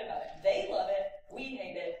excited about it. They love it. We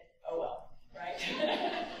hate it. Oh, well, right?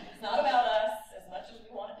 It's not about us. As much as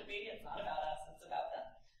we want it to be, it's not about us. It's about them.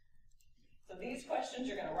 So these questions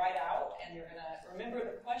you're going to write out, and you're going to remember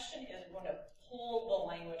the question is going to pull the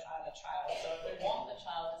language out of the child. So if we want the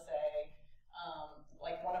child to say,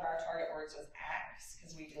 like one of our target words was axe,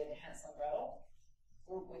 because we did Hansel and Gretel.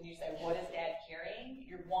 When you say, what is dad carrying?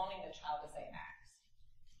 You're wanting the child to say axe.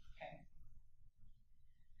 Okay?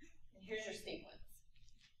 And here's your sequence.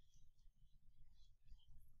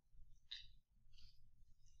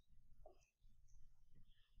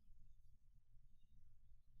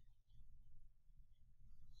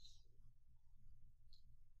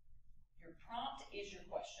 Your prompt is your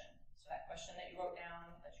question. So that question that you wrote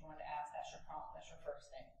down that you wanted to ask, that's your prompt, that's your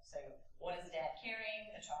first thing. So what is dad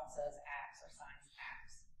carrying? The child says axe or signs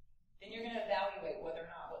axe. Then you're going to evaluate whether or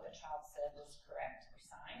not what the child said was correct or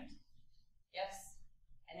signed. Yes.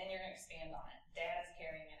 And then you're going to expand on it. Dad is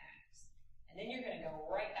carrying an axe. And then you're going to go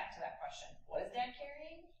right back to that question. What is dad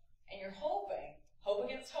carrying? And you're hoping, hope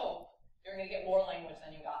against hope, you're going to get more language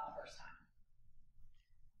than you got the first time.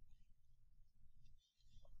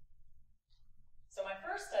 So my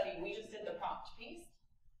first study, we just did the prompt piece.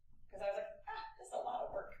 Because I was like, this is a lot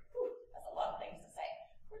of work. Whew, that's a lot of things to say.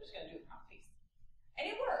 We're just going to do the prompt piece. And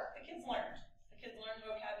it worked. The kids learned. The kids learned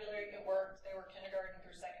vocabulary. It worked. They were kindergarten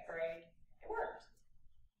through 2nd grade. It worked.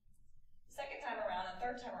 The second time around and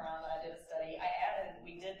third time around that I did a study,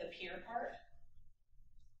 we did the peer part.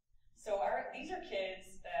 So these are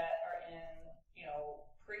kids that are in,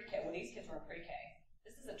 pre-K. Well, these kids were in pre-K.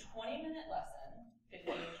 This is a 20-minute lesson,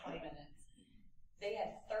 15 to 20 minutes. They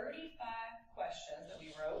had 35 questions that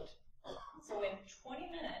we wrote. So in 20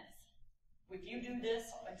 minutes, if you do this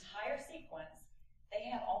entire sequence, they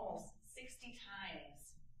have almost 60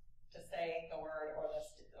 times to say the word or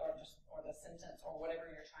the sentence or whatever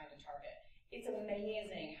you're trying to target. It's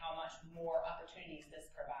amazing how much more opportunities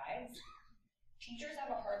this provides. Teachers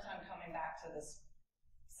have a hard time coming back to this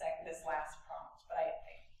last prompt, but I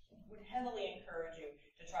would heavily encourage you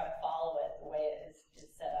to try to follow it the way it is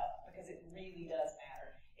set up, because it really does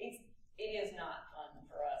matter. It is not fun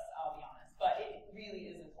for us, I'll be honest, but it really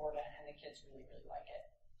is important, and the kids really, really like it.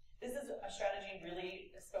 This is a strategy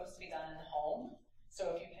really supposed to be done in the home,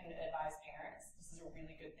 so if you can advise parents, this is a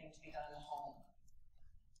really good thing to be done in the home.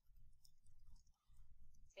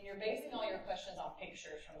 And you're basing all your questions on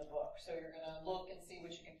pictures from the book, so you're going to look and see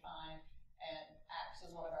what you can find, and axe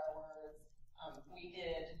is one of our words. We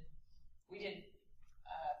did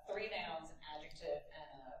 3 nouns, an adjective,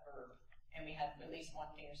 and a verb. And we had at least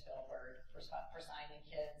 1 fingerspelled word for signing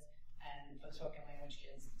kids and for the spoken language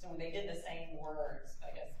kids. So they did the same words,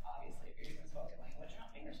 I guess, obviously, if you're using spoken language,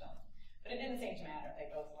 not fingerspelled. But it didn't seem to matter.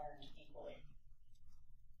 They both learned equally.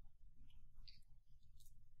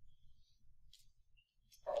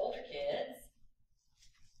 For older kids,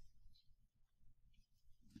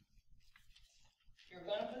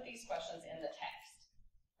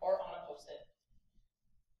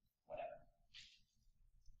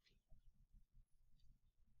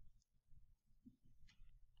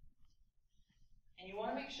 you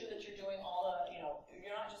want to make sure that you're doing all the,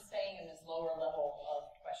 you're not just staying in this lower level of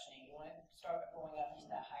questioning. You want to start going up into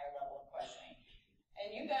that higher level of questioning.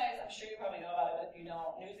 And you guys, I'm sure you probably know about it, but if you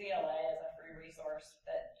don't, NewsELA is a free resource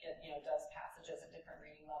that does passages at different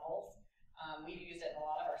reading levels. We've used it in a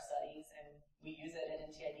lot of our studies, and we use it at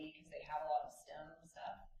NTID because they have a lot of STEM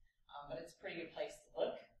stuff. But it's a pretty good place to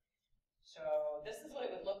look. So this is what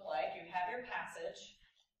it would look like. You have your passage,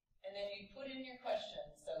 and then you put in your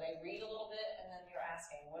questions. So they read a little bit, and then you're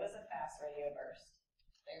asking, what is a fast radio burst?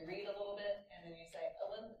 They read a little bit, and then you say,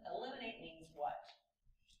 eliminate means what?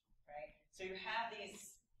 Right? So you have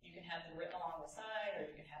these, you can have them written along the side, or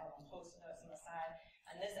you can have them on post-it notes on the side,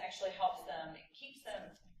 and this actually helps them, it keeps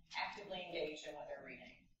them actively engaged in what they're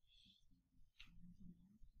reading.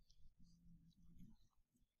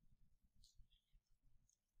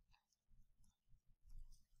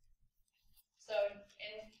 So,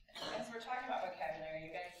 as we're talking about vocabulary,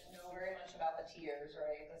 you guys know very much about the tiers,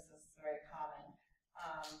 right? This is very common.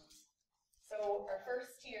 So our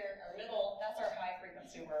first tier, our middle, that's our high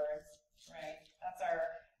frequency words, right? That's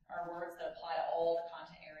our words that apply to all the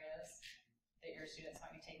content areas that your students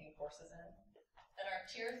might be taking courses in. Then our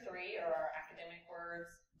tier 3 are our academic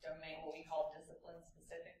words, domain, what we call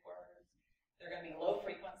discipline-specific words. They're going to be low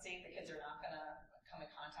frequency. The kids are not going to come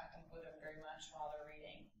in contact with them very much while they're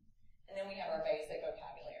reading. And then we have our basic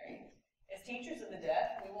vocabulary. As teachers of the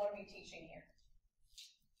deaf, we want to be teaching here.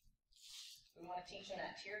 We want to teach in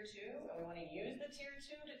that tier 2, and we want to use the tier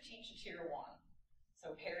 2 to teach a tier 1.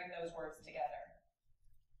 So pairing those words together.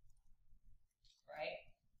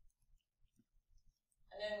 Right?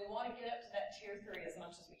 And then we want to get up to that tier 3 as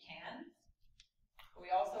much as we can. But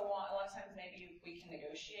we also want, a lot of times maybe we can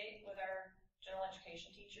negotiate with our general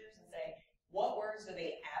education teachers and say, what words do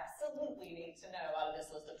they absolutely need to know out of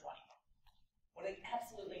this list of 20? What do they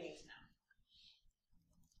absolutely need to know?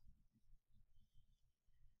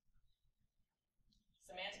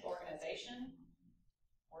 Semantic organization,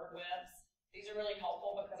 word webs, these are really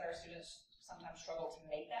helpful because our students sometimes struggle to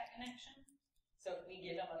make that connection. So if we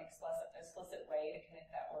give them an explicit way to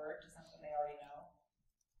connect that word to something they already know,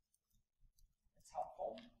 it's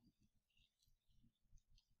helpful.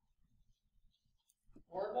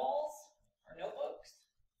 Word walls or notebooks.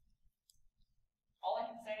 All I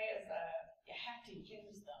can say is you have to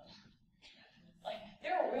use them. Like,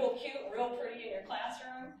 they're real cute, real pretty in your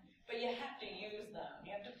classroom, but you have to use them.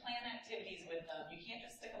 You have to plan activities with them. You can't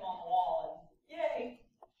just stick them on the wall and, yay!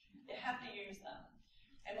 You have to use them.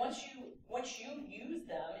 And once you use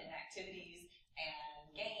them in activities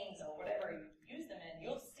and games or whatever you use them in,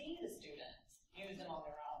 you'll see the students use them on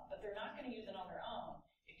their own. But they're not going to use it on their own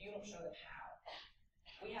if you don't show them how.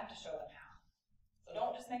 We have to show them how. So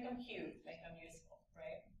don't just make them cute, make them useful,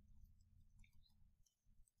 right?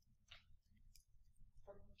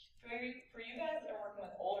 For you guys that are working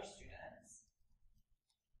with older students,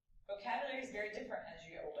 vocabulary is very different as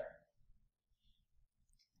you get older.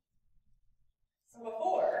 So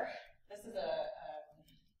before, this is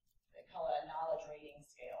they call it a knowledge rating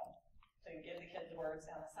scale. So you give the kids the words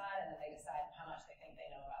down the side, and then they decide how much they think they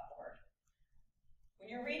know about the word. When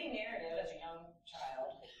you're reading narrative as a young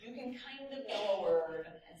child, you can kind of know a word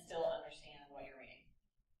and still understand what you're reading.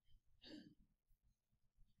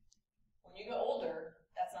 When you get older,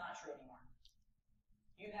 that's not true anymore.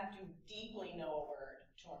 You have to deeply know a word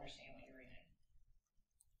to understand what you're reading.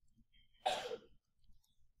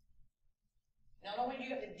 Not only do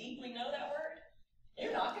you have to deeply know that word,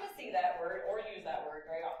 you're not going to see that word or use that word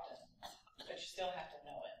very often, but you still have to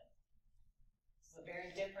know it. This is a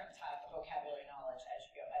very different type of vocabulary knowledge as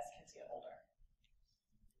kids get older.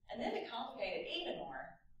 And then to complicate it even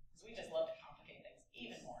more, because we just love to complicate things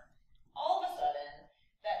even more, all of a sudden,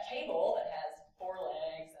 that table that has 4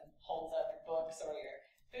 legs and holds up your books or your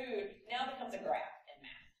food now becomes a graph in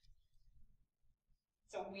math.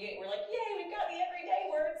 So we're like, yay, we've got the everyday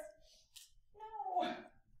words. No,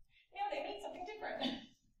 now they mean something different.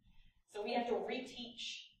 So we have to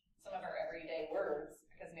reteach some of our everyday words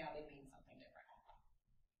because now they mean something different.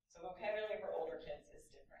 So vocabulary for older kids is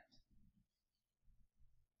different.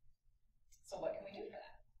 So what can we do for that?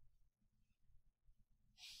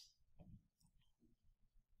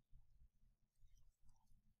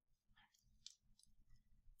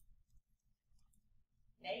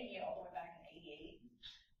 Nagy, all the way back in '88,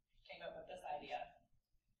 came up with this idea.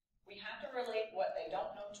 We have to relate what they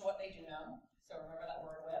don't know to what they do know. So remember that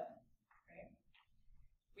word web, right?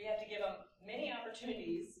 We have to give them many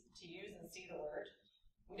opportunities to use and see the word.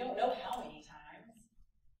 We don't know how many times.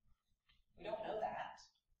 We don't know that.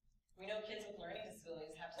 We know kids with learning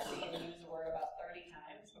disabilities have to see and use the word about 30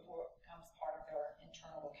 times before it becomes part of their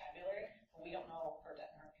internal vocabulary, but we don't know for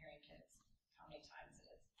deaf and hearing kids how many times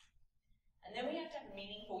And then we have to have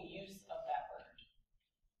meaningful use of that word.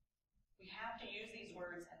 We have to use these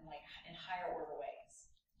words in higher order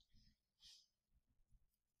ways.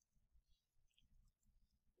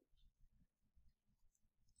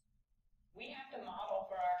 We have to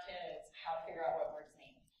model for our kids how to figure out what words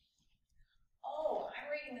mean. Oh,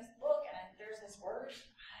 I'm reading this book and there's this word.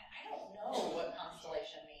 I don't know what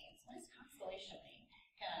constellation means. What does constellation mean?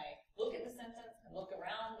 Can I look at the sentence and look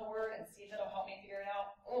around the word and see if it'll help me figure it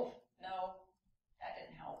out? Oh, no, that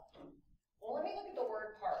didn't help. Well, let me look at the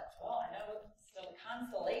word parts. Well, I know still the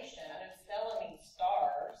constellation. I know stella means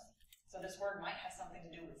stars, so this word might have something to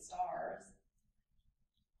do with stars.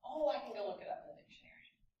 Oh, I can go look it up in the dictionary.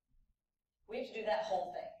 We have to do that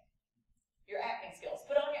whole thing. Your acting skills.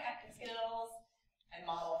 Put on your acting skills and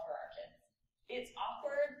model for our kids. It's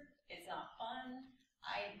awkward. It's not fun.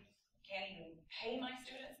 I can't even pay my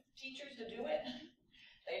teachers to do it.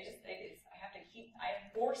 I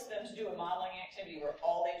force them to do a modeling activity where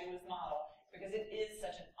all they do is model because it is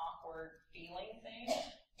such an awkward feeling thing.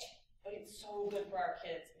 But it's so good for our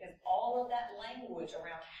kids because all of that language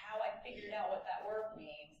around how I figured out what that word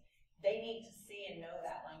means, they need to see and know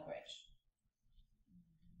that language.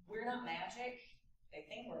 We're not magic. They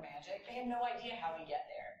think we're magic. They have no idea how we get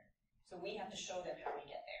there. So we have to show them how we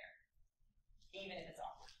get there, even if it's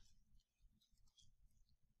awkward.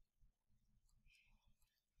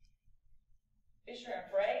 Fisher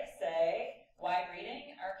and Frey say, wide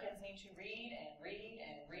reading. Our kids need to read and read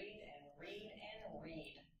and read and read and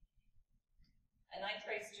read. A ninth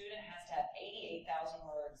grade student has to have 88,000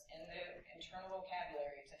 words in their internal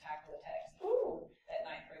vocabulary to tackle the text. Ooh, at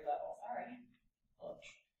ninth grade level. Sorry. Little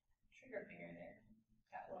trigger finger there.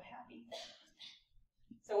 Got a little happy.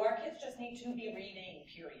 So our kids just need to be reading,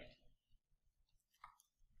 period.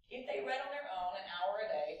 If they read on their own an hour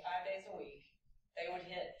a day, 5 days a week, they would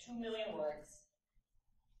hit 2 million words.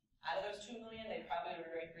 Out of those 2 million, they probably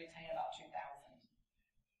would retain about 2,000.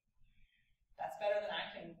 That's better than I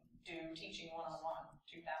can do teaching one-on-one,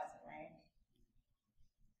 2,000, right?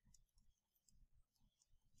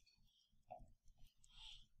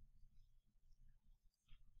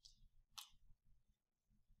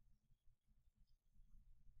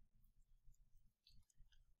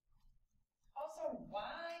 Also,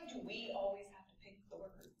 why do we always have to pick the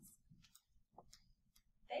words?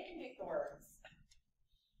 They can pick the words.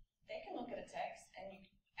 They can look at a text,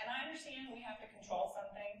 and I understand we have to control some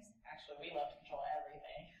things. Actually, we love to control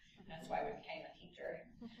everything. That's why we became a teacher,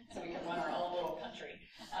 so we can run our own little country.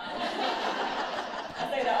 I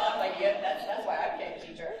say that I'm like, yeah, that's why I became a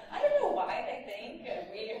teacher. I don't know why they think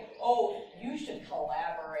you should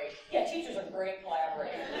collaborate. Yeah, teachers are great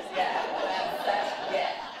collaborators.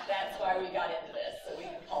 Yeah, that's why we got into this, so we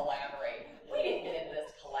can collaborate. We didn't get into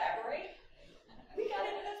this to collaborate. We got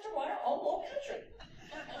into this to run our own little country.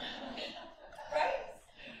 Right?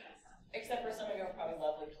 Except for some of you are probably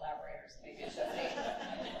lovely collaborators. Maybe it's just me.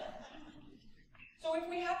 So if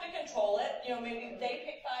we have to control it, maybe they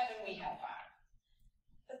pick 5 and we have 5.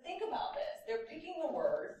 But think about this. They're picking the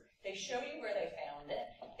word. They show you where they found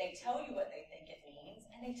it. They tell you what they think it means.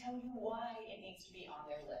 And they tell you why it needs to be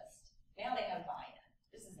on their list. Now they have buy-in.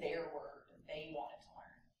 This is their word. They wanted to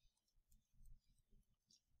learn.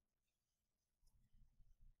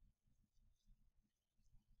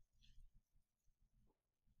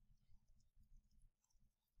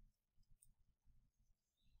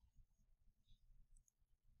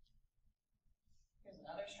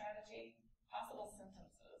 Another strategy, possible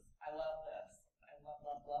sentences. I love this. I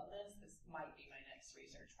love this. This might be my next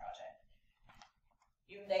research project.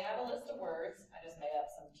 They have a list of words. I just made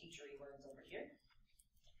up some teachery words over here.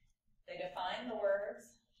 They define the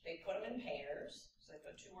words. They put them in pairs. So they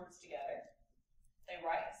put 2 words together. They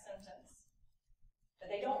write a sentence.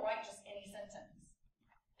 But they don't write just any sentence.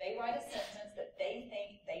 They write a sentence that they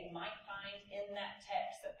think they might find in that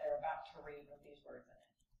text that they're about to read with these words in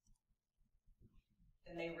it.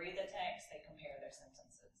 Then they read the text, they compare their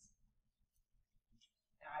sentences.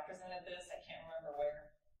 Now I presented this, I can't remember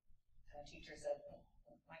where, and the teacher said,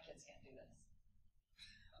 my kids can't do this.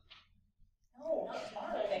 No, not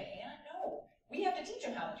tomorrow, they can't, no. We have to teach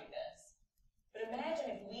them how to do this. But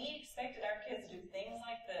imagine if we expected our kids to do things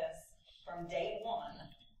like this from day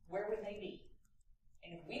 1, where would they be?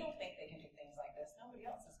 And if we don't think they can do things like this, nobody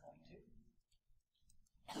else is going to.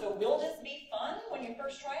 So will this be fun when you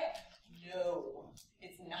first try it? No,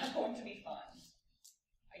 it's not going to be fun.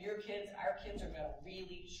 Our kids are going to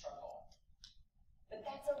really struggle. But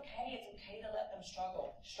that's okay. It's okay to let them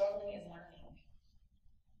struggle. Struggling is learning.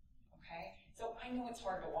 Okay? So I know it's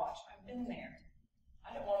hard to watch. I've been there.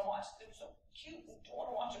 I don't want to watch them so cute. I don't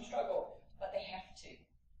want to watch them struggle. But they have to.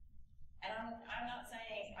 And I'm not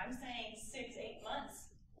saying, I'm saying 6-8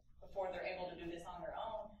 months before they're able to do this on their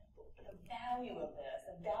own. But the value of this,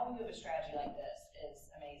 the value of a strategy like this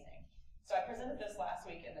is amazing. So I presented this last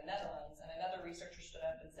week in the Netherlands, and another researcher stood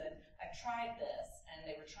up and said, I've tried this, and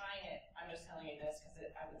they were trying it. I'm just telling you this because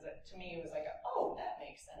to me it was like, oh, that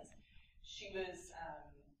makes sense.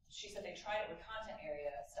 She said they tried it with content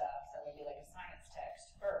area stuff, so maybe like a science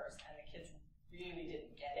text first, and the kids really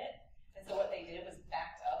didn't get it. And so what they did was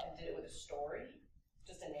backed up and did it with a story,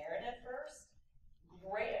 just a narrative first.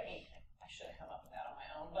 Great, I mean, I should have come up with that on my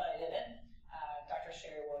own, but I didn't. Dr.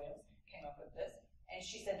 Sherry Williams came up with this, and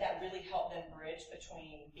she said that really helped them bridge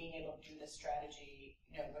between being able to do this strategy,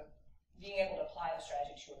 being able to apply the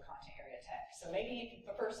strategy to a content area text. So maybe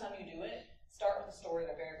the first time you do it, start with a story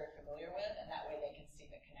they're very, very familiar with, and that way they can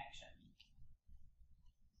see the connection.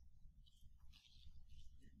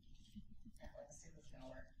 Let's see if this is going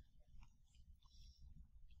to work.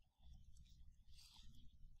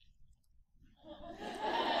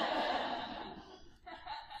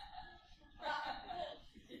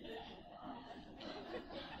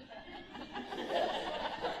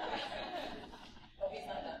 Oh, he's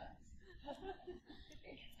not done. It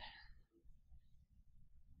gets better.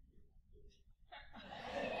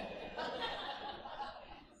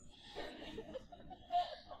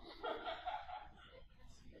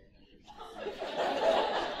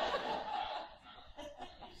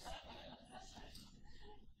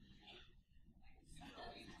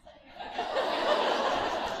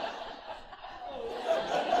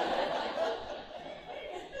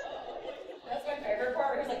 That's my favorite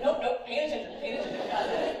part. He's like, nope, pay attention.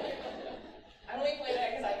 I only play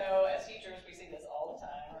that because I know as teachers we see this all the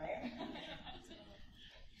time, right?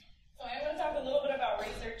 So I'm going to talk a little bit about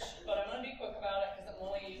research, but I'm going to be quick about it because I'm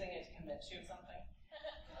only using it to convince you of something.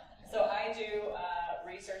 So I do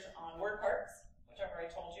research on word parts, which I've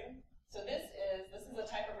already told you. So this is the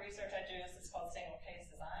type of research I do. This is called sustainable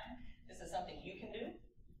case design. This is something you can do.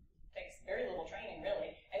 Takes very little training,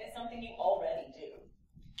 really, and it's something you already do.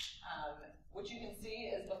 What you can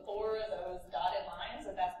see is before those dotted lines,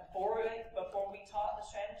 that's before we taught the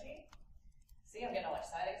strategy. See, I'm getting all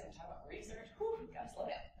excited because I'm talking about research. Whew, gotta slow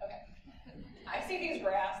down. Okay. I see these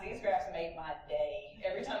graphs. These graphs make my day.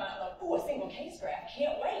 Every time I'm like, ooh, a single case graph.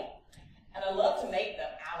 Can't wait. And I love to make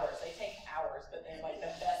them hours. They take hours, but they're like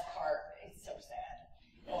the best part. It's so sad.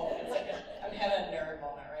 Oh, it's like I'm having a nerd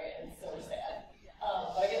moment, right? It's so sad.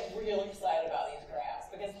 But I get really excited about these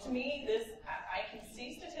graphs because to me, I can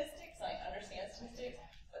see statistics, I understand statistics,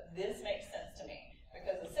 but this makes sense to me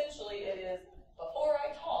because essentially it is before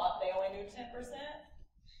I taught, they only knew 10%.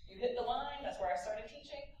 You hit the line, that's where I started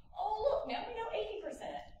teaching. Oh, look, now we know 80%.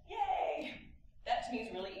 Yay! That to me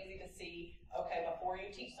is really easy to see. Okay, before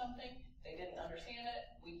you teach something, they didn't understand it,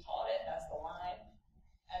 we taught it, that's the line,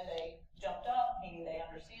 and they jumped up, meaning they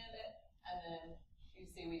understand it, and then you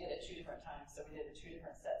see we did it 2 different times, so we did it 2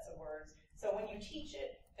 different sets of words. So when you teach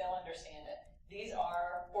it, they'll understand it. These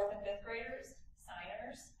are 4th and 5th graders,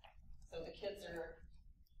 signers. So the kids are,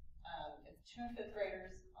 it's 2 5th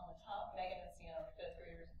graders on the top, Megan and Sienna are 5th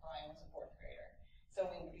graders, and Brian was a 4th grader. So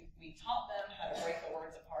we taught them how to break the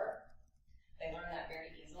words apart. They learned that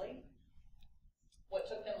very easily. What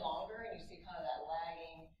took them longer, and you see kind of that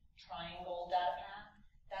lagging triangle data path,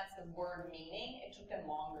 that's the word meaning. It took them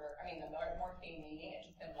longer, the morpheme meaning, it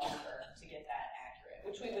took them longer to get that accurate,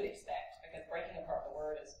 which we would expect because breaking apart the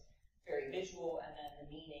word is very visual and then the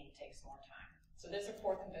meaning takes more time. So this are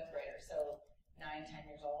 4th and 5th graders, so 9, 10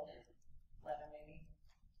 years old, 11 maybe.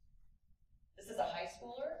 This is a high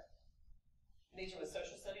schooler. These are with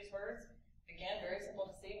social studies words. Again, very simple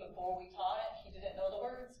to see. Before we taught it, he didn't know the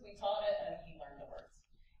words. We taught it and he learned the words.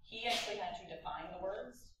 He actually had to define the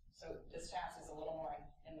words. So this task is a little more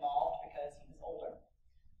involved because he was older.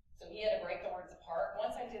 So he had to break the words apart.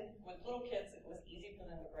 Once I did with little kids, it was easy for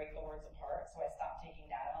them to break the words apart, so I stopped taking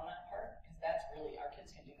data on that part, because that's really, our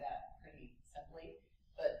kids can do that pretty simply.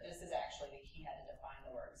 But this is actually, he had to define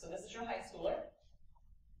the words. So this is your high schooler.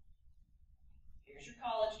 Here's your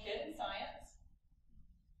college kid in science.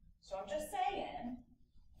 So I'm just saying,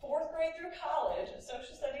 4th grade through college,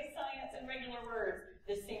 social studies, science, and regular words,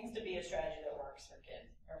 this seems to be a strategy that works for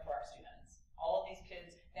kids, or for our students. All of these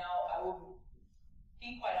kids, now I will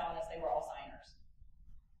be quite honest, they were all signers.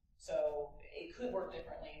 So it could work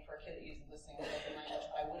differently for a kid that uses listening and spoken language,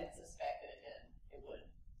 but I wouldn't suspect that it did. It would.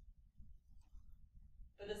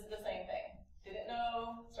 But this is the same thing. Didn't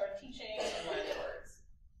know, started teaching, and learned the words.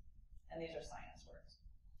 And these are science words.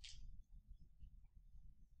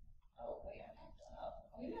 Oh, wait, I fucked up.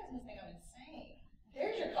 Oh, you guys must think I'm insane.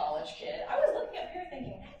 There's your college kid. I was looking up here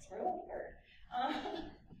thinking, that's real weird.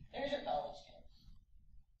 There's your college kid.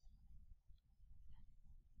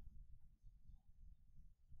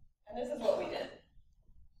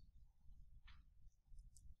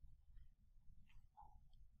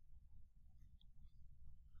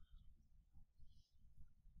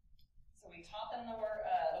 We taught them the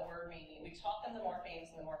word meaning. We taught them the morphemes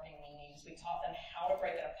and the morpheme meanings. We taught them how to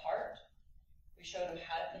break it apart. We showed them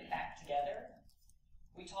how to put it back together.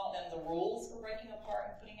 We taught them the rules for breaking apart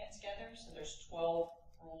and putting it together. So there's 12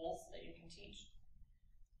 rules that you can teach.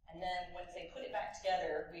 And then once they put it back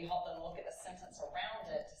together, we help them look at the sentence around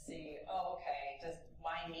it to see, oh, okay, does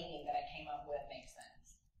my meaning that I came up with make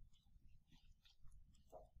sense?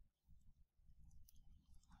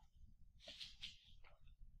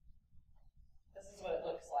 This is what it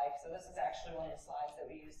looks like. So this is actually one of the slides that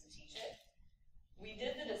we use to teach it. We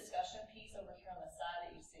did the discussion piece over here on the side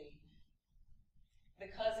that you see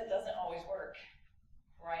because it doesn't always work,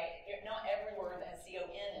 right? Not every word that has C-O-N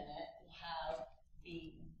in it will have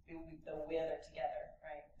the with or together,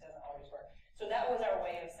 right? It doesn't always work. So that was our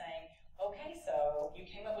way of saying, okay, so you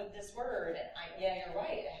came up with this word, and yeah, you're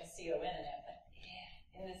right, it has C-O-N in it, but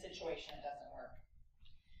in this situation, it doesn't work.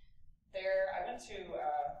 I went to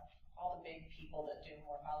all the big people that do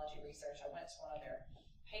morphology research. I went to one of their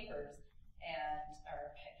papers,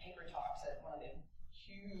 or paper talks at one of the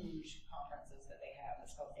huge conferences that they have.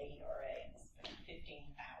 It's called FEDHH, and it's like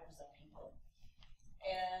 15,000 people.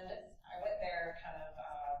 And I went there kind of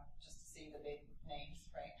just to see the big names,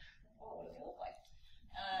 right? Well, what do they look like?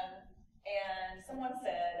 And someone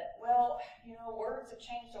said, well, you know, words have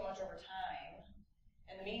changed so much over time,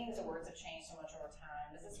 and the meanings of words have changed so much over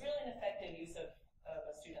time. Is this really an effective use of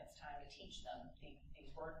a student's time to teach them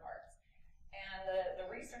these word parts? And the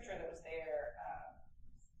researcher that was there,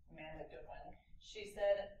 Amanda Goodwin, she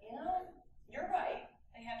said, you know, you're right.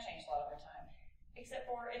 They have changed a lot over time. Except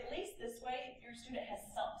for, at least this way, your student has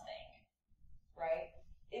something, right?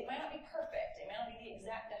 It might not be perfect. It might not be the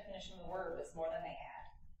exact definition of the word, but it's more than they had.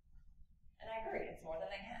 And I agree, it's more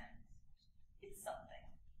than they had. It's something.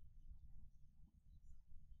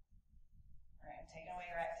 All right, I'm taking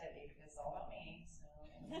away your activity because it's all about me, so.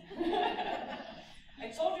 I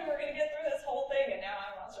told you we were going to get through this whole thing, and now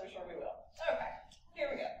I'm not so sure we will. Okay, here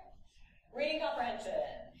we go. Reading comprehension.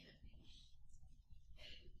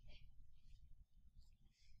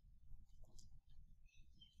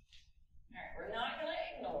 We're not going to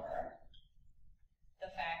ignore the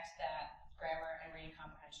fact that grammar and reading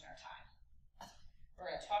comprehension are tied.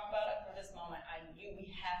 We're going to talk about it for this moment. We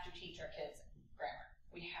have to teach our kids grammar.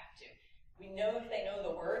 We have to. We know if they know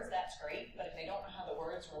the words, that's great, but if they don't know how the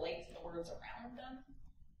words relate to the words around them,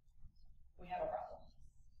 we have a problem.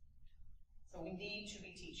 So we need to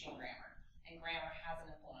be teaching grammar, and grammar has an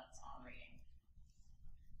influence on reading.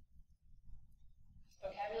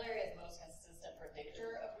 Vocabulary is the most consistent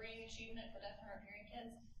predictor of reading achievement for deaf and hard of hearing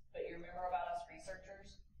kids, but you remember about us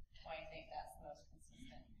researchers? Why do you think that's the most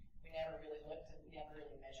consistent? We never really looked and we never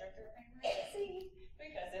really measured their grammar accuracy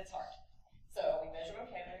because it's hard. So we measure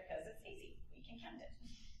vocabulary because it's easy. We can count it.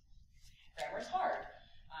 Grammar's hard.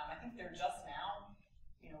 I think they're just now,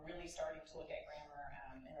 really starting to look at grammar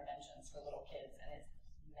interventions for little kids, and it's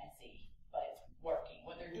messy, but it's working.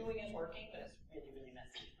 What they're doing is working, but it's really, really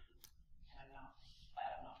messy. And I'm glad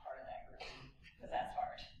I'm not part of that group, because that's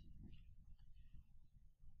hard.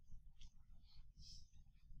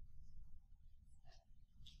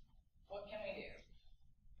 What can we do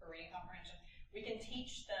for reading comprehension? We can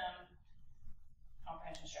teach them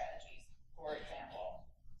comprehension strategies. For example,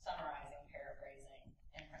 summarizing, paraphrasing,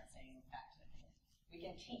 inferencing, fact-checking. We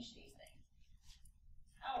can teach these things.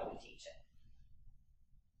 How do we teach it?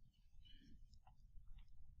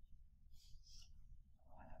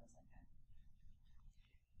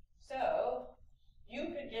 So,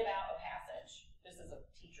 you could give out a passage. This is a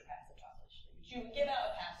teacher passage, obviously. But you would give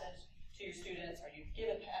out a passage to your students, or you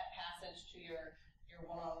give a passage to your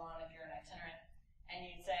one-on-one if you're an itinerant, and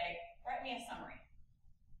you'd say, write me a summary.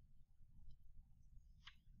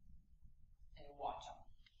 And you watch them.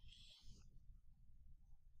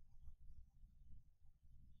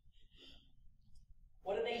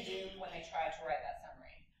 What do they do when they try to write that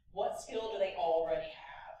summary? What skill do they already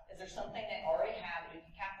have? Is there something they already have that we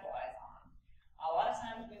can capitalize on? A lot of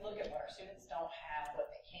times we look at what our students don't have, what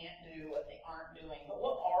they can't do, what they aren't doing, but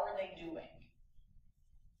what are they doing?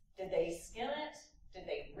 Did they skim it? Did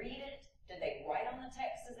they read it? Did they write on the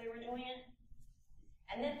text as they were doing it?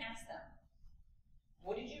 And then ask them,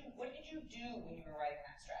 what did you do when you were writing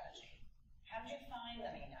that strategy? How did you find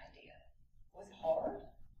the main idea? Was it hard?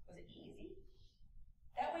 Was it easy?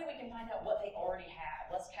 That way we can find out what they already have.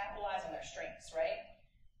 Let's capitalize on their strengths, right?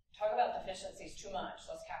 Talk about deficiencies too much.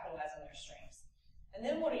 Let's capitalize on their strengths. And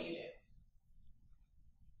then what do you do?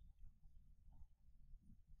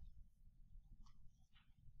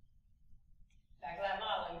 Back to that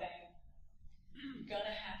modeling thing. You're going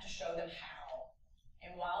to have to show them how.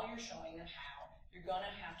 And while you're showing them how, you're going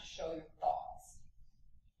to have to show your thoughts.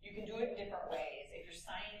 You You can do it in different ways. If you're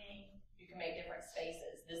signing, you can make different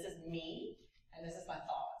spaces. This is me, and this is my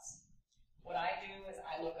thoughts. What I do is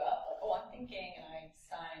I look up, like, oh, I'm thinking, and I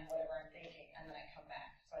sign whatever I'm thinking, and then I come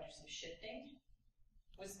back. So I do some shifting.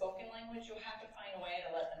 With spoken language, you'll have to find a way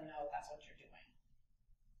to let them know that's what you're doing.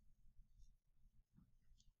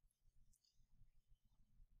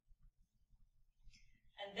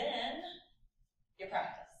 And then you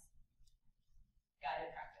practice.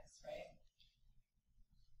 Guided practice, right?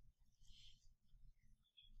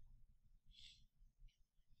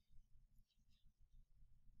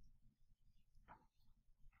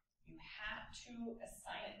 You have to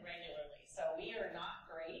assign it regularly. So we are not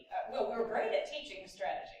great, well, we're great at teaching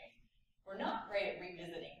strategy. We're not great at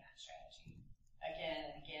revisiting that strategy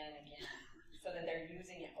again and again and again so that they're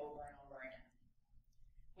using it over and over again.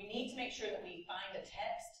 We need to make sure that we find a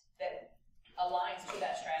text that aligns to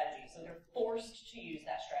that strategy, so they're forced to use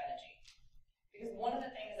that strategy. Because one of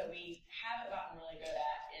the things that we haven't gotten really good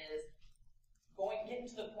at is getting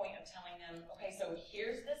to the point of telling them, okay, so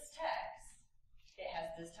here's this text, it has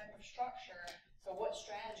this type of structure, so what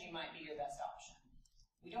strategy might be your best option?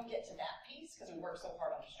 We don't get to that piece because we work so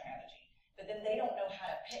hard on the strategy. But then they don't know how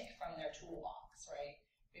to pick from their toolbox, right?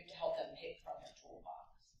 We have to help them pick from their toolbox.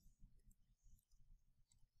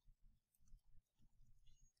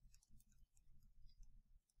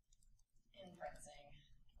 Inferencing.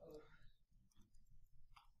 Ooh.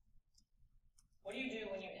 What do you do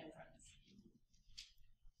when you inference?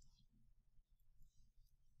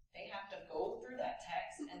 They have to go through that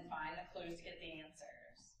text and find the clues to get the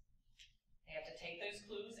answers. They have to take those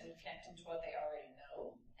clues and connect them to what they already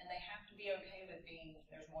know, and they have to be okay with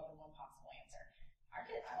there's more than one possible answer. Our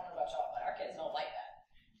kids, I don't know about y'all, but our kids don't like that.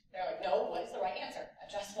 They're like, no, what is the right answer? I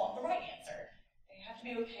just want the right answer. They have to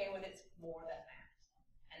be okay with it's more than that.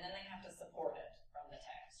 And then they have to support it from the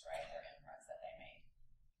text, right? Their inference that they made.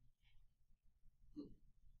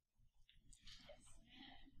 Yes.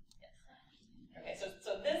 Yes. Okay,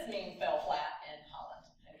 so this meme fell flat in Holland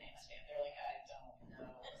and Amsterdam. They're like, I don't know.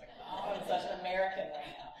 I was like, oh, I'm such an American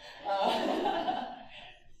right now.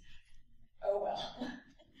 Oh well.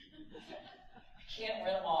 I can't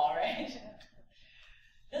win them all, right?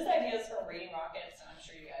 This idea is from Reading Rockets, and I'm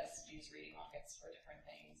sure you guys use Reading Rockets for different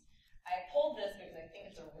things. I pulled this because I think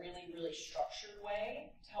it's a really, really structured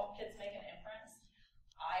way to help kids make an inference.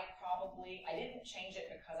 I didn't change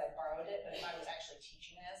it because I borrowed it, but if I was actually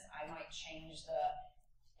teaching this, I might change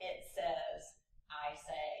it says, I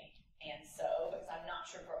say, and so, because I'm not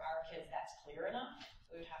sure for our kids that's clear enough.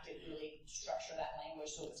 We would have to really structure that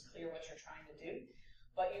language so it's clear what you're trying to do.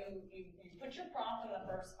 But you put your prompt in the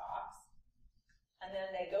first box, and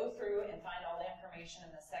then they go through and find all the information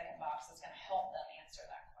in the second box that's going to help them answer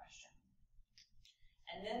that question.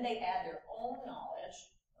 And then they add their own knowledge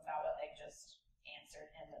about what they just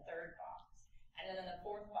answered in the third box. And then in the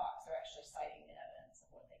fourth box, they're actually citing the evidence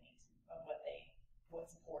of what they need to,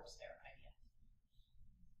 what supports their idea.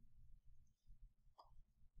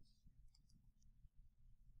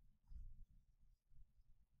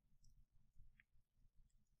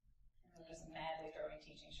 I'm just madly throwing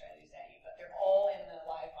teaching strategies at you, but they're all in the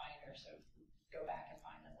live binder, so go back and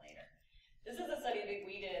find them later. This is a study that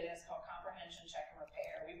we did, and it's called Comprehension, Check, and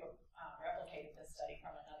Repair. We replicated this study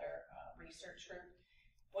from another research group.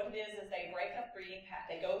 What it is they break up reading,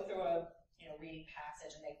 they go through a reading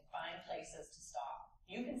passage, and they find places to stop.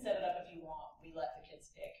 You can set it up if you want. We let the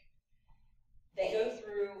kids pick. They go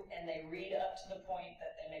through and they read up to the point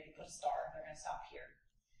that they maybe put a star. They're going to stop here.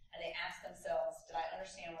 And they ask themselves, did I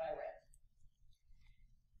understand what I read?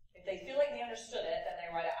 If they feel like they understood it, then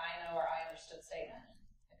they write an I know or I understood statement.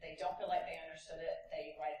 If they don't feel like they understood it,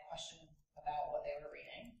 they write a question about what they were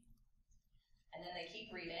reading. And then they keep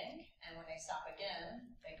reading, and when they stop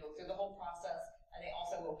again, they go through the whole process, and they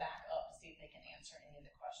also go back up to see if they can answer any of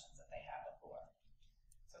the questions that they had before.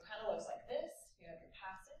 So it kind of looks like this. You have your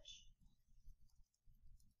passage.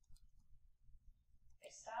 They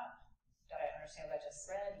stop. Did I understand what I just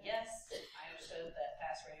read? Yes. I understood that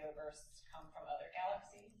fast radio bursts come from other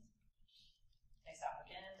galaxies. They stop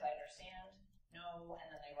again. Did I understand? No. And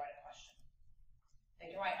then they write a question. They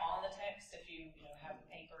can write on the text if you have a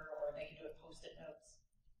paper, or they can do it post-it notes.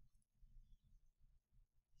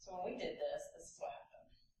 So when we did this is what happened.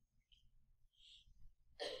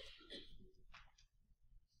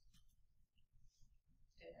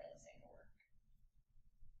 Didn't really seem to work,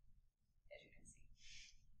 as you can see.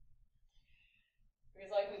 Because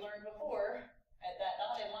like we learned before, at that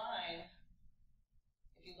dotted line,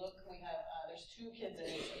 if you look, we have, there's 2 kids in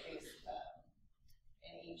each of these,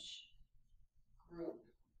 in each group.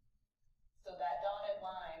 So that dotted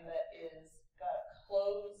line that is got a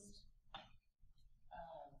closed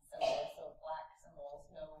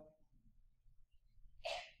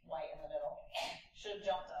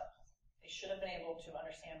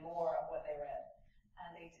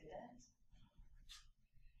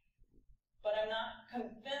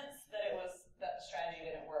convinced that that the strategy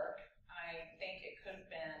didn't work. I think it could have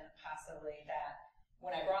been possibly that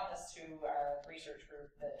when I brought this to our research group,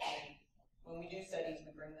 that when we do studies,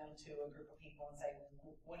 we bring them to a group of people and say,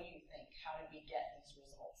 what do you think? How did we get these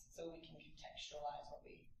results? So we can contextualize what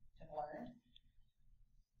we have learned.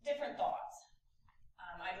 Different thoughts.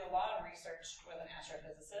 I do a lot of research with an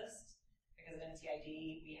astrophysicist because at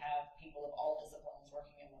NTID we have people of all disciplines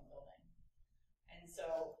working in one building. And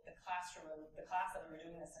so the class that we were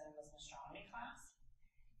doing this in was an astronomy class.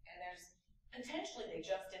 And there's potentially they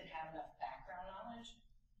just didn't have enough background knowledge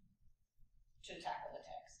to tackle the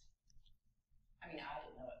text. I mean, I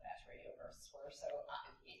didn't know what fast radio bursts were, so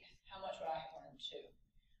how much would I have learned too?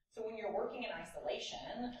 So when you're working in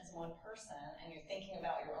isolation as one person and you're thinking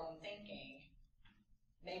about your own thinking,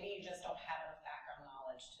 maybe you just don't have enough background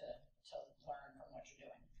knowledge to learn from what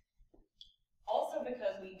you're doing. Also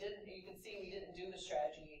because you can see we didn't do the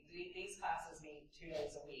strategy. These classes meet 2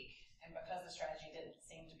 days a week, and because the strategy didn't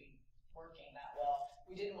seem to be working that well,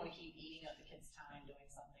 we didn't want to keep eating up the kids' time doing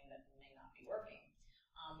something that may not be working.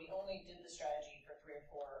 We only did the strategy for 3 or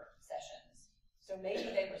 4 sessions. So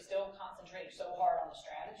maybe they were still concentrating so hard on the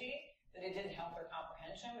strategy that it didn't help their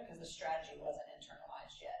comprehension because the strategy wasn't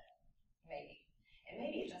internalized yet. Maybe. And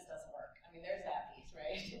maybe it just doesn't work. I mean, there's that piece,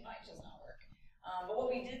 right? It might just not work. But what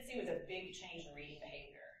we did see was a big change in reading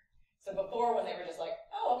behavior. So before, when they were just like,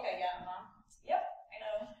 oh, okay, yeah, yep, I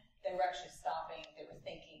know, they were actually stopping, they were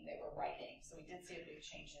thinking, they were writing. So we did see a big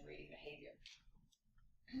change in reading behavior.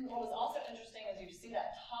 What was also interesting is you see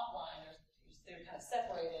that top line, they're kind of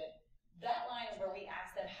separated. That line is where we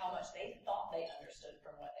asked them how much they thought they understood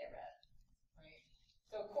from what they read. Right?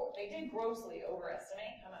 So they did grossly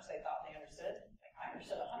overestimate how much they thought they understood. Like, I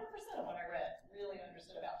understood 100% of what I read, really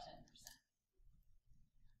understood about 10%.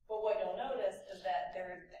 But what you'll notice is that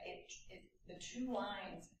the 2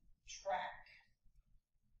 lines track.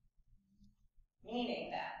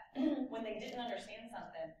 Meaning that when they didn't understand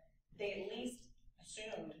something, they at least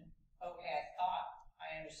assumed, okay, I thought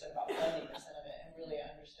I understood about 70% of it, and really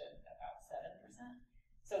I understood about 7%.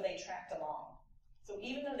 So they tracked along. So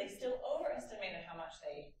even though they still overestimated how much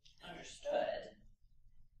they understood,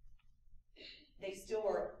 they still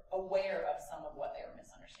were aware of some of what they were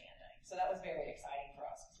misunderstanding. So that was very exciting for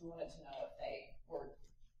us because we wanted to know if they were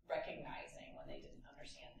recognizing when they didn't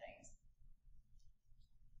understand things.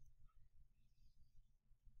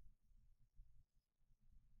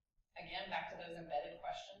 Again, back to those embedded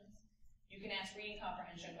questions. You can ask reading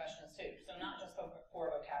comprehension questions too, so not just for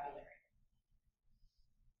vocabulary.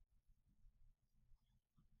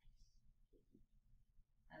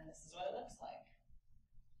 And this is what it looks like.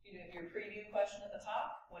 You have your preview question at the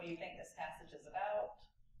top. What do you think this passage is about?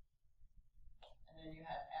 And then you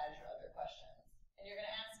have add your other questions. And you're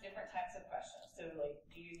going to ask different types of questions. So, like,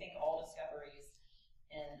 do you think all discoveries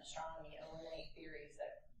in astronomy eliminate theories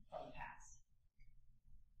from the past?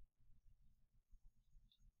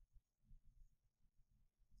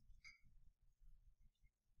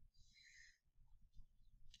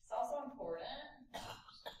 It's also important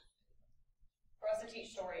for us to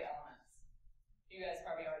teach story elements. You guys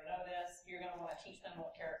probably already know this. You're going to want to teach them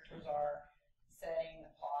what characters are, setting,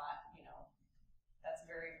 the plot, That's a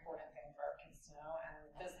very important thing for our kids to know, and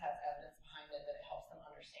this has evidence behind it that it helps them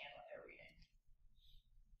understand what they're reading.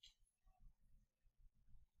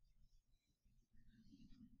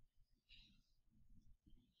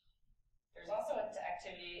 There's also an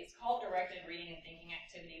activity, it's called directed reading and thinking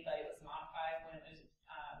activity, but it was modified when it was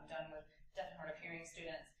done with deaf and hard of hearing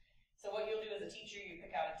students. So what you'll do as a teacher, you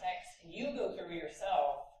pick out a text and you go through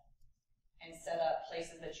yourself and set up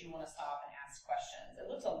places that you want to stop and ask questions. It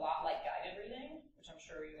looks a lot like guided reading, which I'm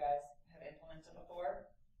sure you guys have implemented before.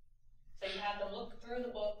 So you have them look through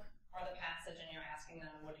the book or the passage and you're asking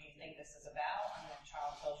them, what do you think this is about? And then the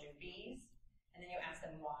child tells you bees, and then you ask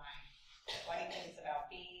them why. Why do you think it's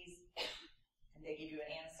about bees? And they give you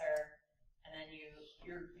an answer, and then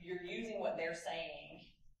you're using what they're saying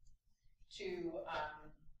to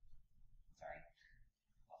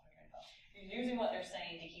you're using what they're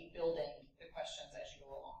saying to keep building the questions as you go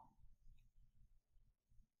along.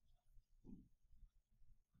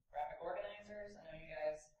 Graphic organizers, I know you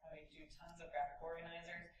guys probably do tons of graphic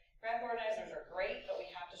organizers. Graphic organizers are great, but we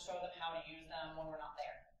have to show them how to use them when we're not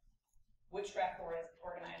there. Which graphic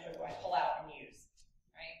organizer do I pull out and use,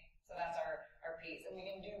 right? So that's our piece. And we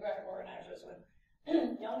can do graphic organizers with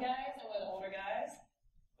young guys and with older guys,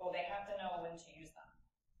 but they have to know when to use them.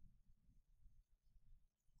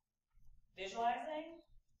 Visualizing,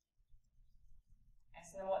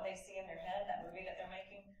 asking them what they see in their head, that movie that they're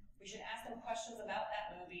making. We should ask them questions about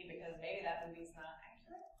that movie because maybe that movie's not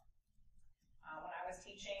accurate. When I was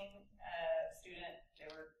teaching a student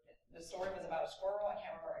the story was about a squirrel. I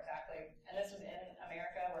can't remember exactly. And this was in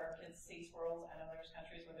America where kids see squirrels. I know there's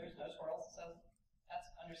countries where there's no squirrels, so that's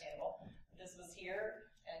understandable. But this was here,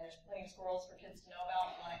 and there's plenty of squirrels for kids to know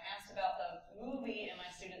about. When I asked about the movie in my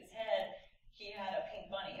student's head, he had a pink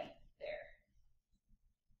bunny there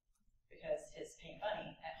because his pink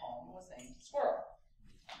bunny at home was named Squirrel.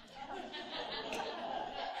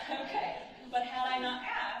 Okay, but had I not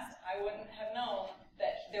asked, I wouldn't have known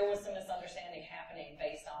that there was some misunderstanding happening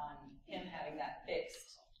based on him having that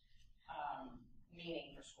fixed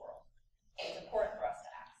meaning for squirrel. It's important for us to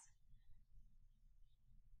ask.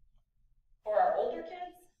 For our older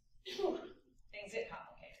kids, things get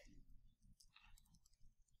complicated.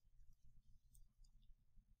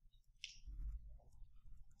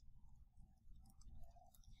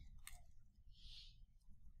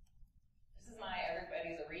 This is my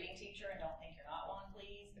everybody's a reading teacher and don't think you're not one,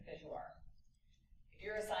 please, because you are. If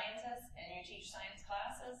you're a scientist and you teach science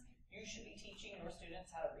classes, you should be teaching your students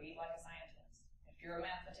how to read like a scientist. If you're a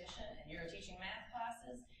mathematician and you're teaching math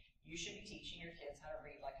classes, you should be teaching your kids how to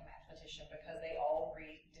read like a mathematician because they all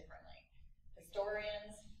read differently.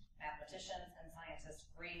 Historians, mathematicians, and scientists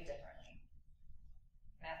read differently.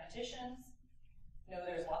 Mathematicians know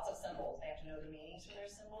there's lots of symbols. They have to know the meanings for their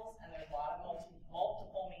symbols, and there's a lot of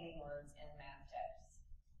multiple meaning words in math texts.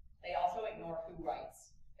 They also ignore who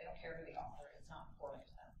writes. They don't care who the author is. It's not important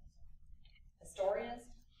to them. Historians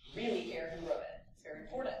really care who wrote it. It's very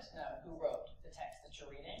important to know who wrote the text that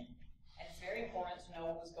you're reading, and it's very important to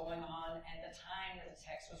know what was going on at the time that the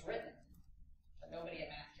text was written. But nobody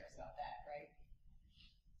in math cares about that, right?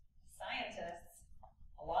 Scientists,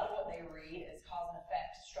 a lot of what they read is cause and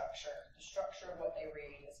effect structure. The structure of what they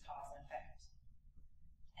read is cause and effect.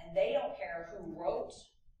 And they don't care who wrote,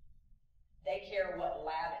 they care what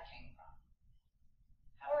lab it came from.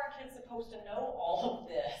 How are our kids supposed to know all of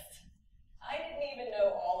this? I didn't even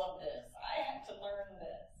know all of this. I had to learn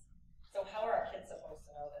this. So how are our kids supposed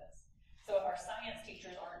to know this? So if our science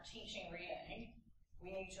teachers aren't teaching reading, we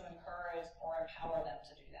need to encourage or empower them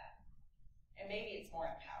to do that. And maybe it's more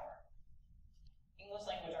empower. English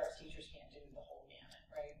language arts teachers can't do the whole gamut,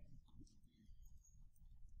 right?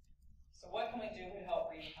 So what can we do to help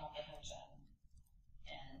reading comprehension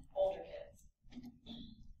in older kids?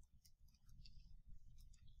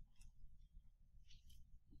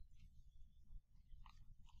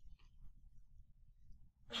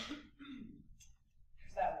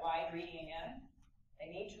 There's that wide reading again. They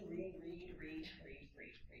need to read.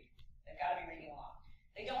 They've got to be reading a lot.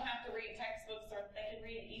 They don't have to read textbooks, or they can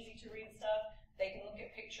read easy to read stuff. They can look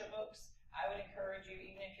at picture books. I would encourage you,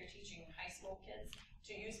 even if you're teaching high school kids,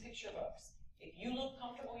 to use picture books. If you look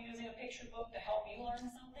comfortable using a picture book to help you learn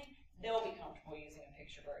something, they'll be comfortable using a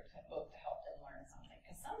picture book to help them learn something.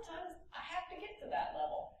 Because sometimes I have to get to that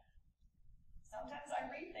level. Sometimes I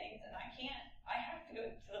read things and I have to go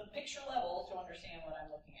to the picture level to understand what I'm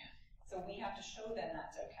looking at. So we have to show them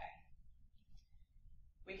that's okay.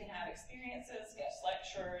 We can have experiences, guest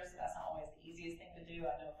lectures. That's not always the easiest thing to do.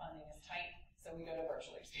 I know funding is tight, so we go to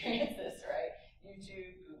virtual experiences, right?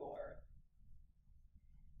 YouTube, Google Earth.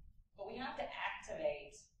 But we have to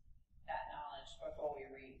activate that knowledge before we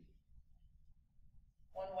read.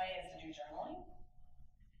 One way is to do journaling.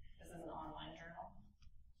 This is an online journal.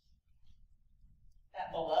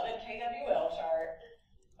 That beloved KWL chart.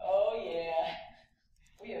 Oh yeah.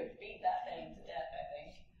 We have beat that thing to death, I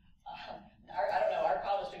think. I don't know, our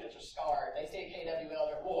college students are scarred. They see a KWL,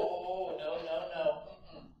 they're, whoa, no.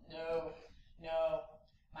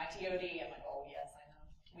 My TOD, I'm like, oh yes, I know.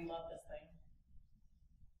 We love this thing.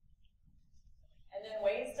 And then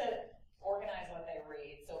ways to organize what they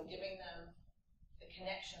read. So giving them the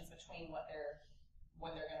connections between when they're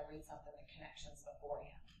going to read something, the connections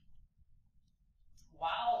beforehand.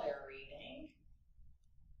 While they're reading,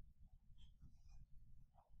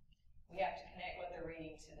 we have to connect what they're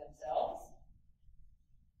reading to themselves.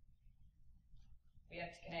 We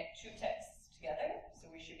have to connect two texts together, so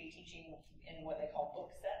we should be teaching in what they call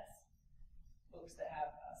book sets, books that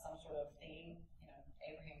have some sort of theme,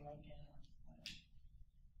 Abraham Lincoln.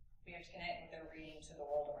 We have to connect what they're reading to the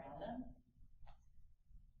world around them.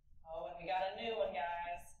 Oh, and we got a new one,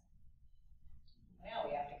 guys. Now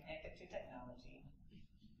we have to connect it to technology.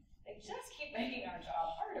 They just keep making our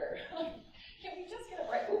job harder. Can we just get a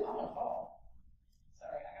break? Ooh, I'm gonna fall.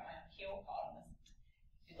 Sorry, I got my heel caught on this.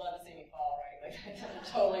 You'd love to see me fall, right? Like, that would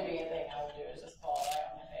totally be a thing I would do, is just fall right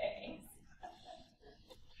on my face.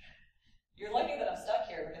 You're lucky that I'm stuck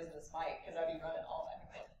here because of this mic, because I'd be running all the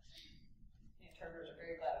time. The interpreters are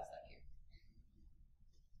very glad I'm stuck here.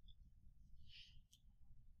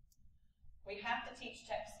 We have to teach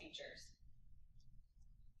text features.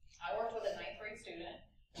 I worked with a 9th grade student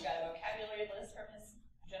who got a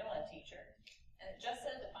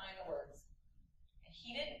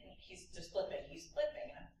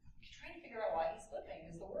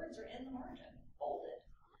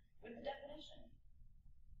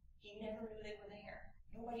we never knew they were there.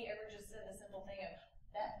 Nobody ever just said the simple thing of,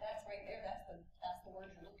 that's right there, that's the word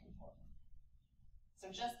you're looking for. So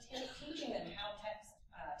just teaching them how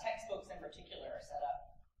textbooks in particular are set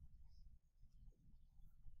up.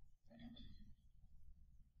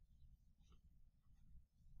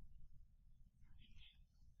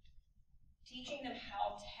 Teaching them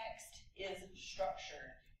how text is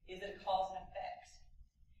structured. Is it a cause and effect?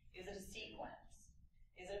 Is it a sequence?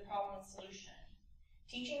 Is it a problem and solution?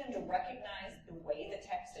 Teaching them to recognize the way the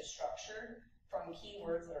text is structured from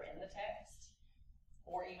keywords that are in the text,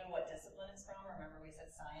 or even what discipline it's from. Remember we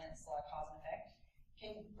said science, law, cause and effect.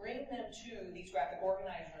 Can bring them to these graphic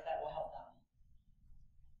organizers that will help them.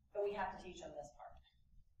 But we have to teach them this part.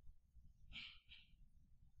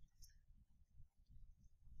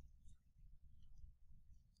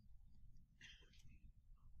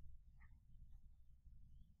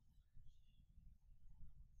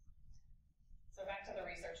 So back to the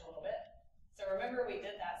research a little bit. So remember we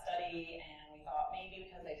did that study and we thought maybe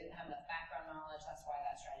because they didn't have enough background knowledge, that's why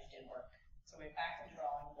that strategy didn't work. So we went back to the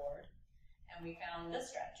drawing board and we found this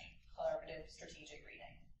strategy, collaborative strategic reading.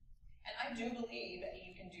 And I do believe that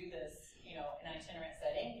you can do this, in an itinerant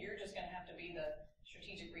setting. You're just going to have to be the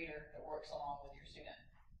strategic reader that works along with your student.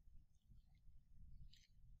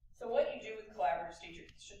 So what you do with collaborative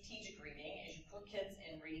strategic reading is you put kids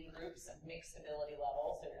in reading groups of mixed ability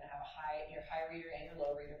levels. So you're going to have your high reader and your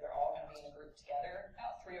low reader. They're all going to be in a group together,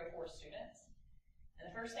 about 3 or 4 students. And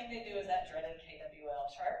the first thing they do is that dreaded KWL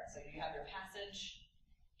chart. So you have your passage,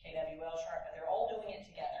 KWL chart, but they're all doing it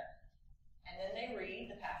together. And then they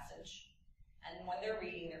read the passage. And when they're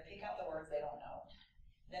reading, they pick out the words they don't know.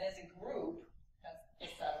 Then as a group, that's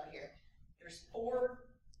this side over here, there's 4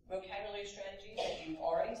 vocabulary strategies that you've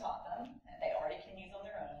already taught them and they already can use on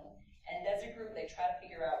their own. And as a group, they try to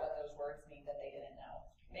figure out what those words mean that they didn't know.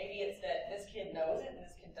 Maybe it's that this kid knows it and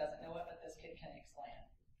this kid doesn't know it, but this kid can explain it.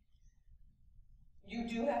 You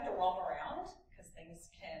do have to roam around because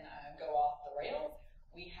things can go off the rails.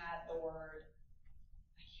 We had the word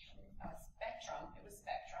spectrum. It was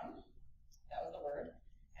spectrum. That was the word.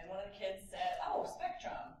 And one of the kids said, oh,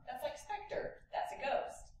 spectrum. That's like specter. That's a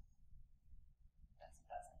ghost.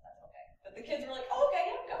 But the kids were like, oh, okay,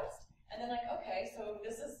 yeah, ghost. And then like, okay, so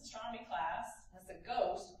this is astronomy class. That's a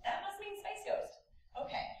ghost. That must mean space ghost.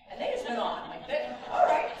 Okay. And they just went on. Like, all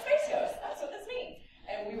right, space ghost. That's what this means.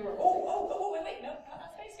 And we were, wait, no,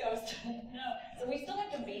 not space ghost. No. So we still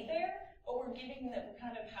have to be there, but we're giving them, we're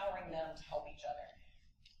kind of empowering them to help each other.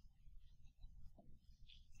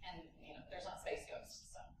 And, there's not space ghosts,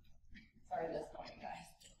 so sorry to disappoint you guys.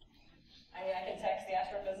 I mean, I can text the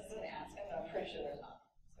astrophysicist and ask him, but I'm pretty sure there's not.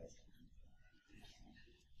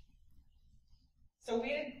 So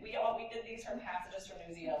we did these from passages from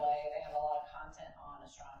UCLA. They have a lot of content on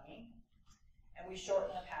astronomy. And we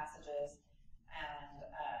shortened the passages, and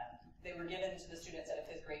they were given to the students at a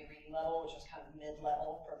 5th grade reading level, which was kind of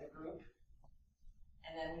mid-level for the group.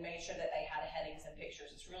 And then we made sure that they had headings and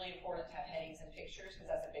pictures. It's really important to have headings and pictures because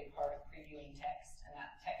that's a big part of previewing text, and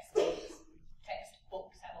that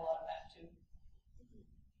textbooks have a lot of that too.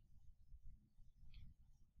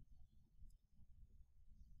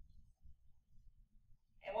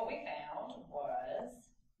 And what we found was,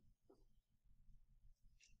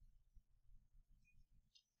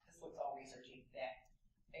 this looks all researchy,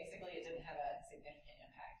 basically it didn't have a significant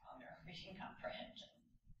impact on their reading comprehension.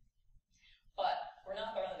 But we're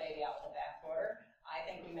not throwing the baby out with the bathwater. I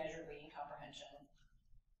think we measured reading comprehension.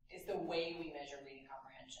 It's the way we measure reading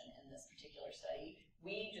comprehension in this particular study.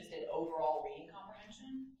 We just did overall reading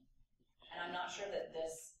comprehension, and I'm not sure that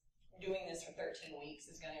doing this for 13 weeks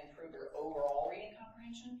is going to improve their overall reading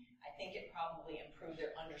comprehension. I think it probably improved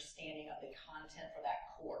their understanding of the content for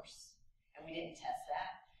that course. And we didn't test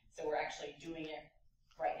that, so we're actually doing it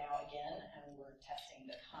right now again, and we're testing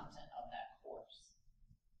the content of that course.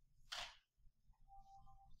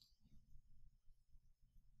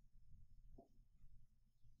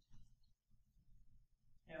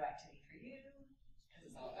 No activity for you, because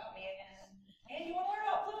it's all about me again. And you want to learn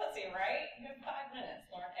about fluency, right? You have 5 minutes.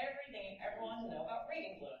 Learn everything you ever want to know about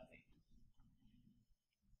reading fluency.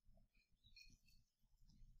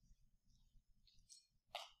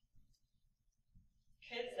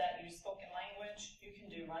 Kids that use spoken language, you can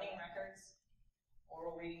do running records,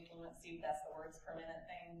 oral reading fluency, that's the words per minute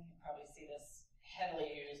thing. You probably see this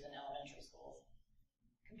heavily used in elementary schools.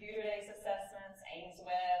 Computer-based assessments, Ames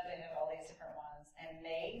Web, they have all these different ones. And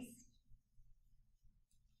maze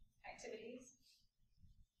activities.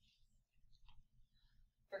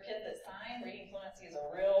 For kids that sign, reading fluency is a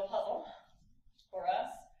real puzzle for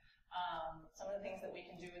us. Some of the things that we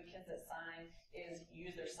can do with kids that sign is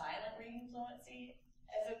use their silent reading fluency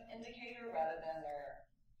as an indicator rather than their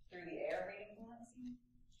through the air reading fluency.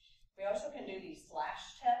 We also can do these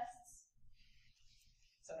slash tests.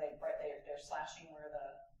 So they're slashing where the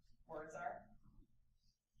words are.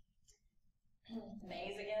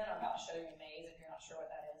 Maze again, I'm about to show you maze if you're not sure what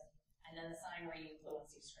that is. And then the sign reading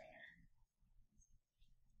fluency screener.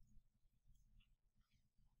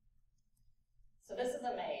 So this is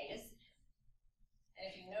a maze. And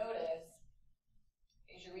if you notice,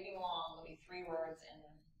 as you're reading along, there'll be 3 words in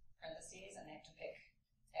parentheses, and they have to pick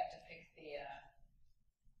the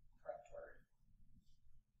correct word.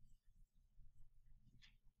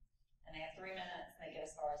 And they have 3 minutes, and they get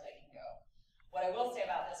as far as they can go. What I will say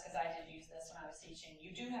about this, because I did use this when I was teaching,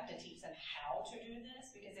 you do have to teach them how to do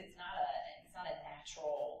this, because it's not a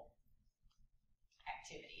natural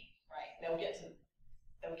activity, right? They'll get to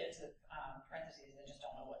parentheses, they just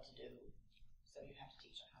don't know what to do. So you have to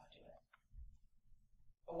teach them how to do it.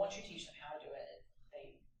 But once you teach them how to do it,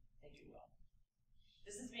 they do well.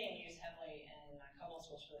 This is being used heavily in a couple of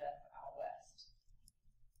schools for the deaf out west.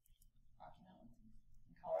 Rocky Mountain,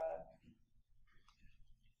 in Colorado.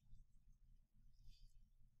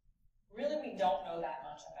 Really, we don't know that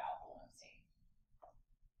much about fluency.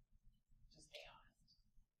 Just be honest.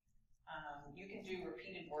 You can do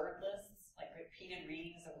repeated word lists, like repeated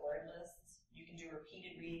readings of word lists. You can do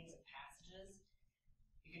repeated readings of passages.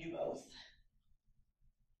 You can do both.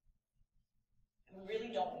 And we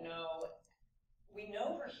really don't know. We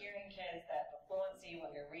know for hearing kids that the fluency,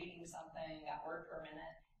 when they're reading something, that word per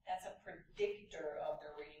minute, that's a predictor of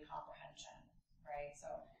their reading comprehension, right?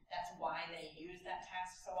 So that's why they use that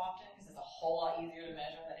task so often, because it's a whole lot easier to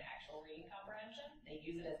measure than actual reading comprehension. They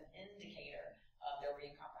use it as an indicator of their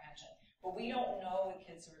reading comprehension. But we don't know with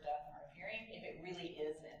kids who are deaf and hard of hearing if it really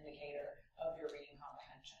is an indicator of their reading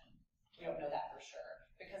comprehension. We don't know that for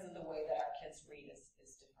sure, because of the way that our kids read is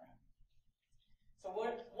different. So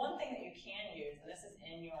one thing that you can use, and this is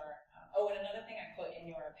in your, and another thing I put in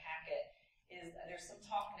your packet is there's some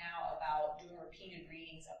talk now about doing repeated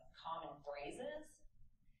readings of common phrases.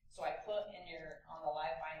 So I put on the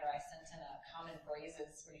live binder, I sent in a common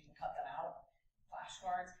phrases where you can cut them out,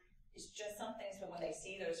 flashcards. It's just something so when they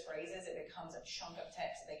see those phrases, it becomes a chunk of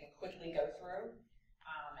text that they can quickly go through.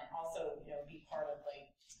 And also, be part of,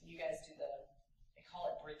 like, you guys do they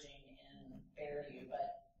call it bridging in Fairview,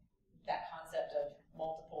 but that concept of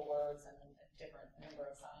multiple words and a different number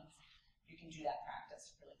of signs, you can do that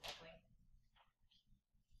practice really quickly.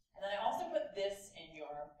 And then I also put this in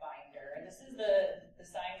your binder, and this is the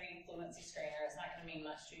sign reading fluency screener. It's not going to mean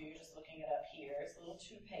much to you just looking it up here. It's a little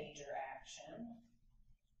 2-pager action,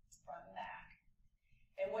 front and back.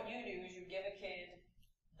 And what you do is you give a kid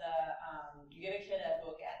a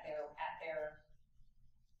book at their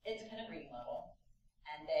independent reading level,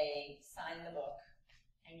 and they sign the book,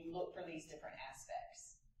 and you look for these different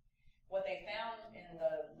aspects. What they found in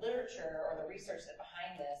the literature or the research that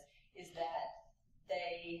behind this is that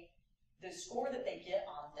the score that they get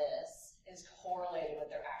on this is correlated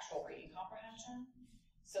with their actual reading comprehension.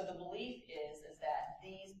 So the belief is that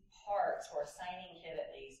these parts, for a signing kid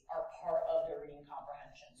at least, are part of their reading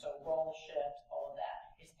comprehension. So roll, shift, all of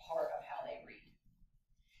that is part of how they read.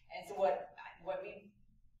 And so what we've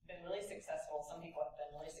been really successful, some people have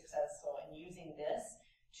been really successful in using this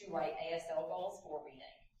to write ASL goals for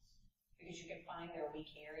reading. Because you can find their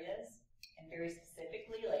weak areas, and very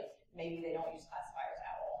specifically, like maybe they don't use classifiers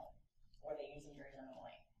at all, or they use them very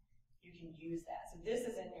minimally. You can use that. So this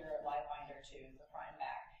is in your live binder too, the front and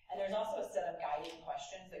back. And there's also a set of guiding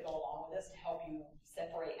questions that go along with this to help you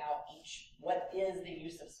separate out what is the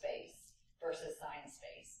use of space versus sign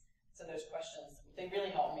space. So those questions, they really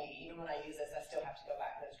help me. Even when I use this, I still have to go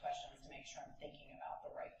back to those questions to make sure I'm thinking about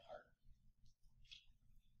the right part.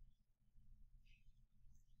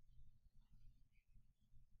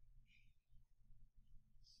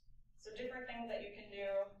 So different things that you can do,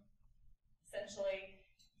 essentially,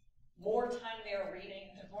 more time they're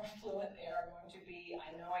reading, the more fluent they are going to be.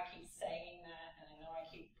 I know I keep saying that, and I know I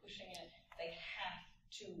keep pushing it. They have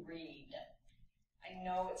to read. I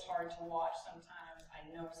know it's hard to watch sometimes. I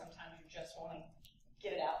know sometimes you just want to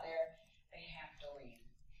get it out there. They have to read.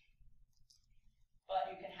 But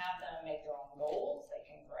you can have them make their own goals. They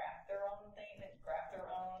can graph their own thing. They can graph their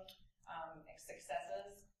own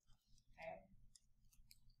successes. Okay.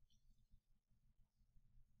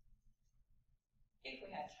 If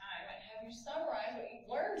we had time, I'd have you summarize what you've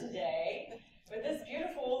learned today with this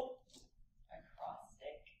beautiful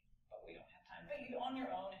acrostic, but we don't have time. But you, on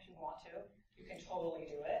your own, if you want to, you can totally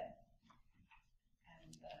do it.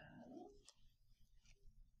 And then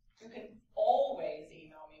you can always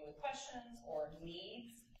email me with questions or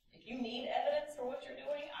needs. If you need evidence for what you're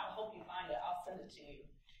doing, I'll help you find it. I'll send it to you.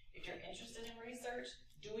 If you're interested in research,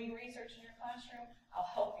 doing research in your classroom, I'll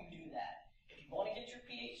help you do that. If you want to get your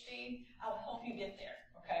PhD, I'll help you get there.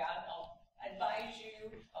 Okay, I'll advise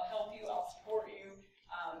you, I'll help you, I'll support you.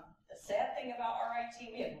 The sad thing about RIT,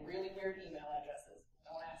 we have really weird email addresses.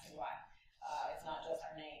 Don't ask me why. It's not just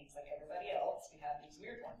our names like everybody else. We have these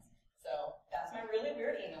weird ones. So that's my really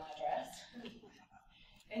weird email address.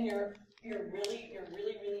 And you're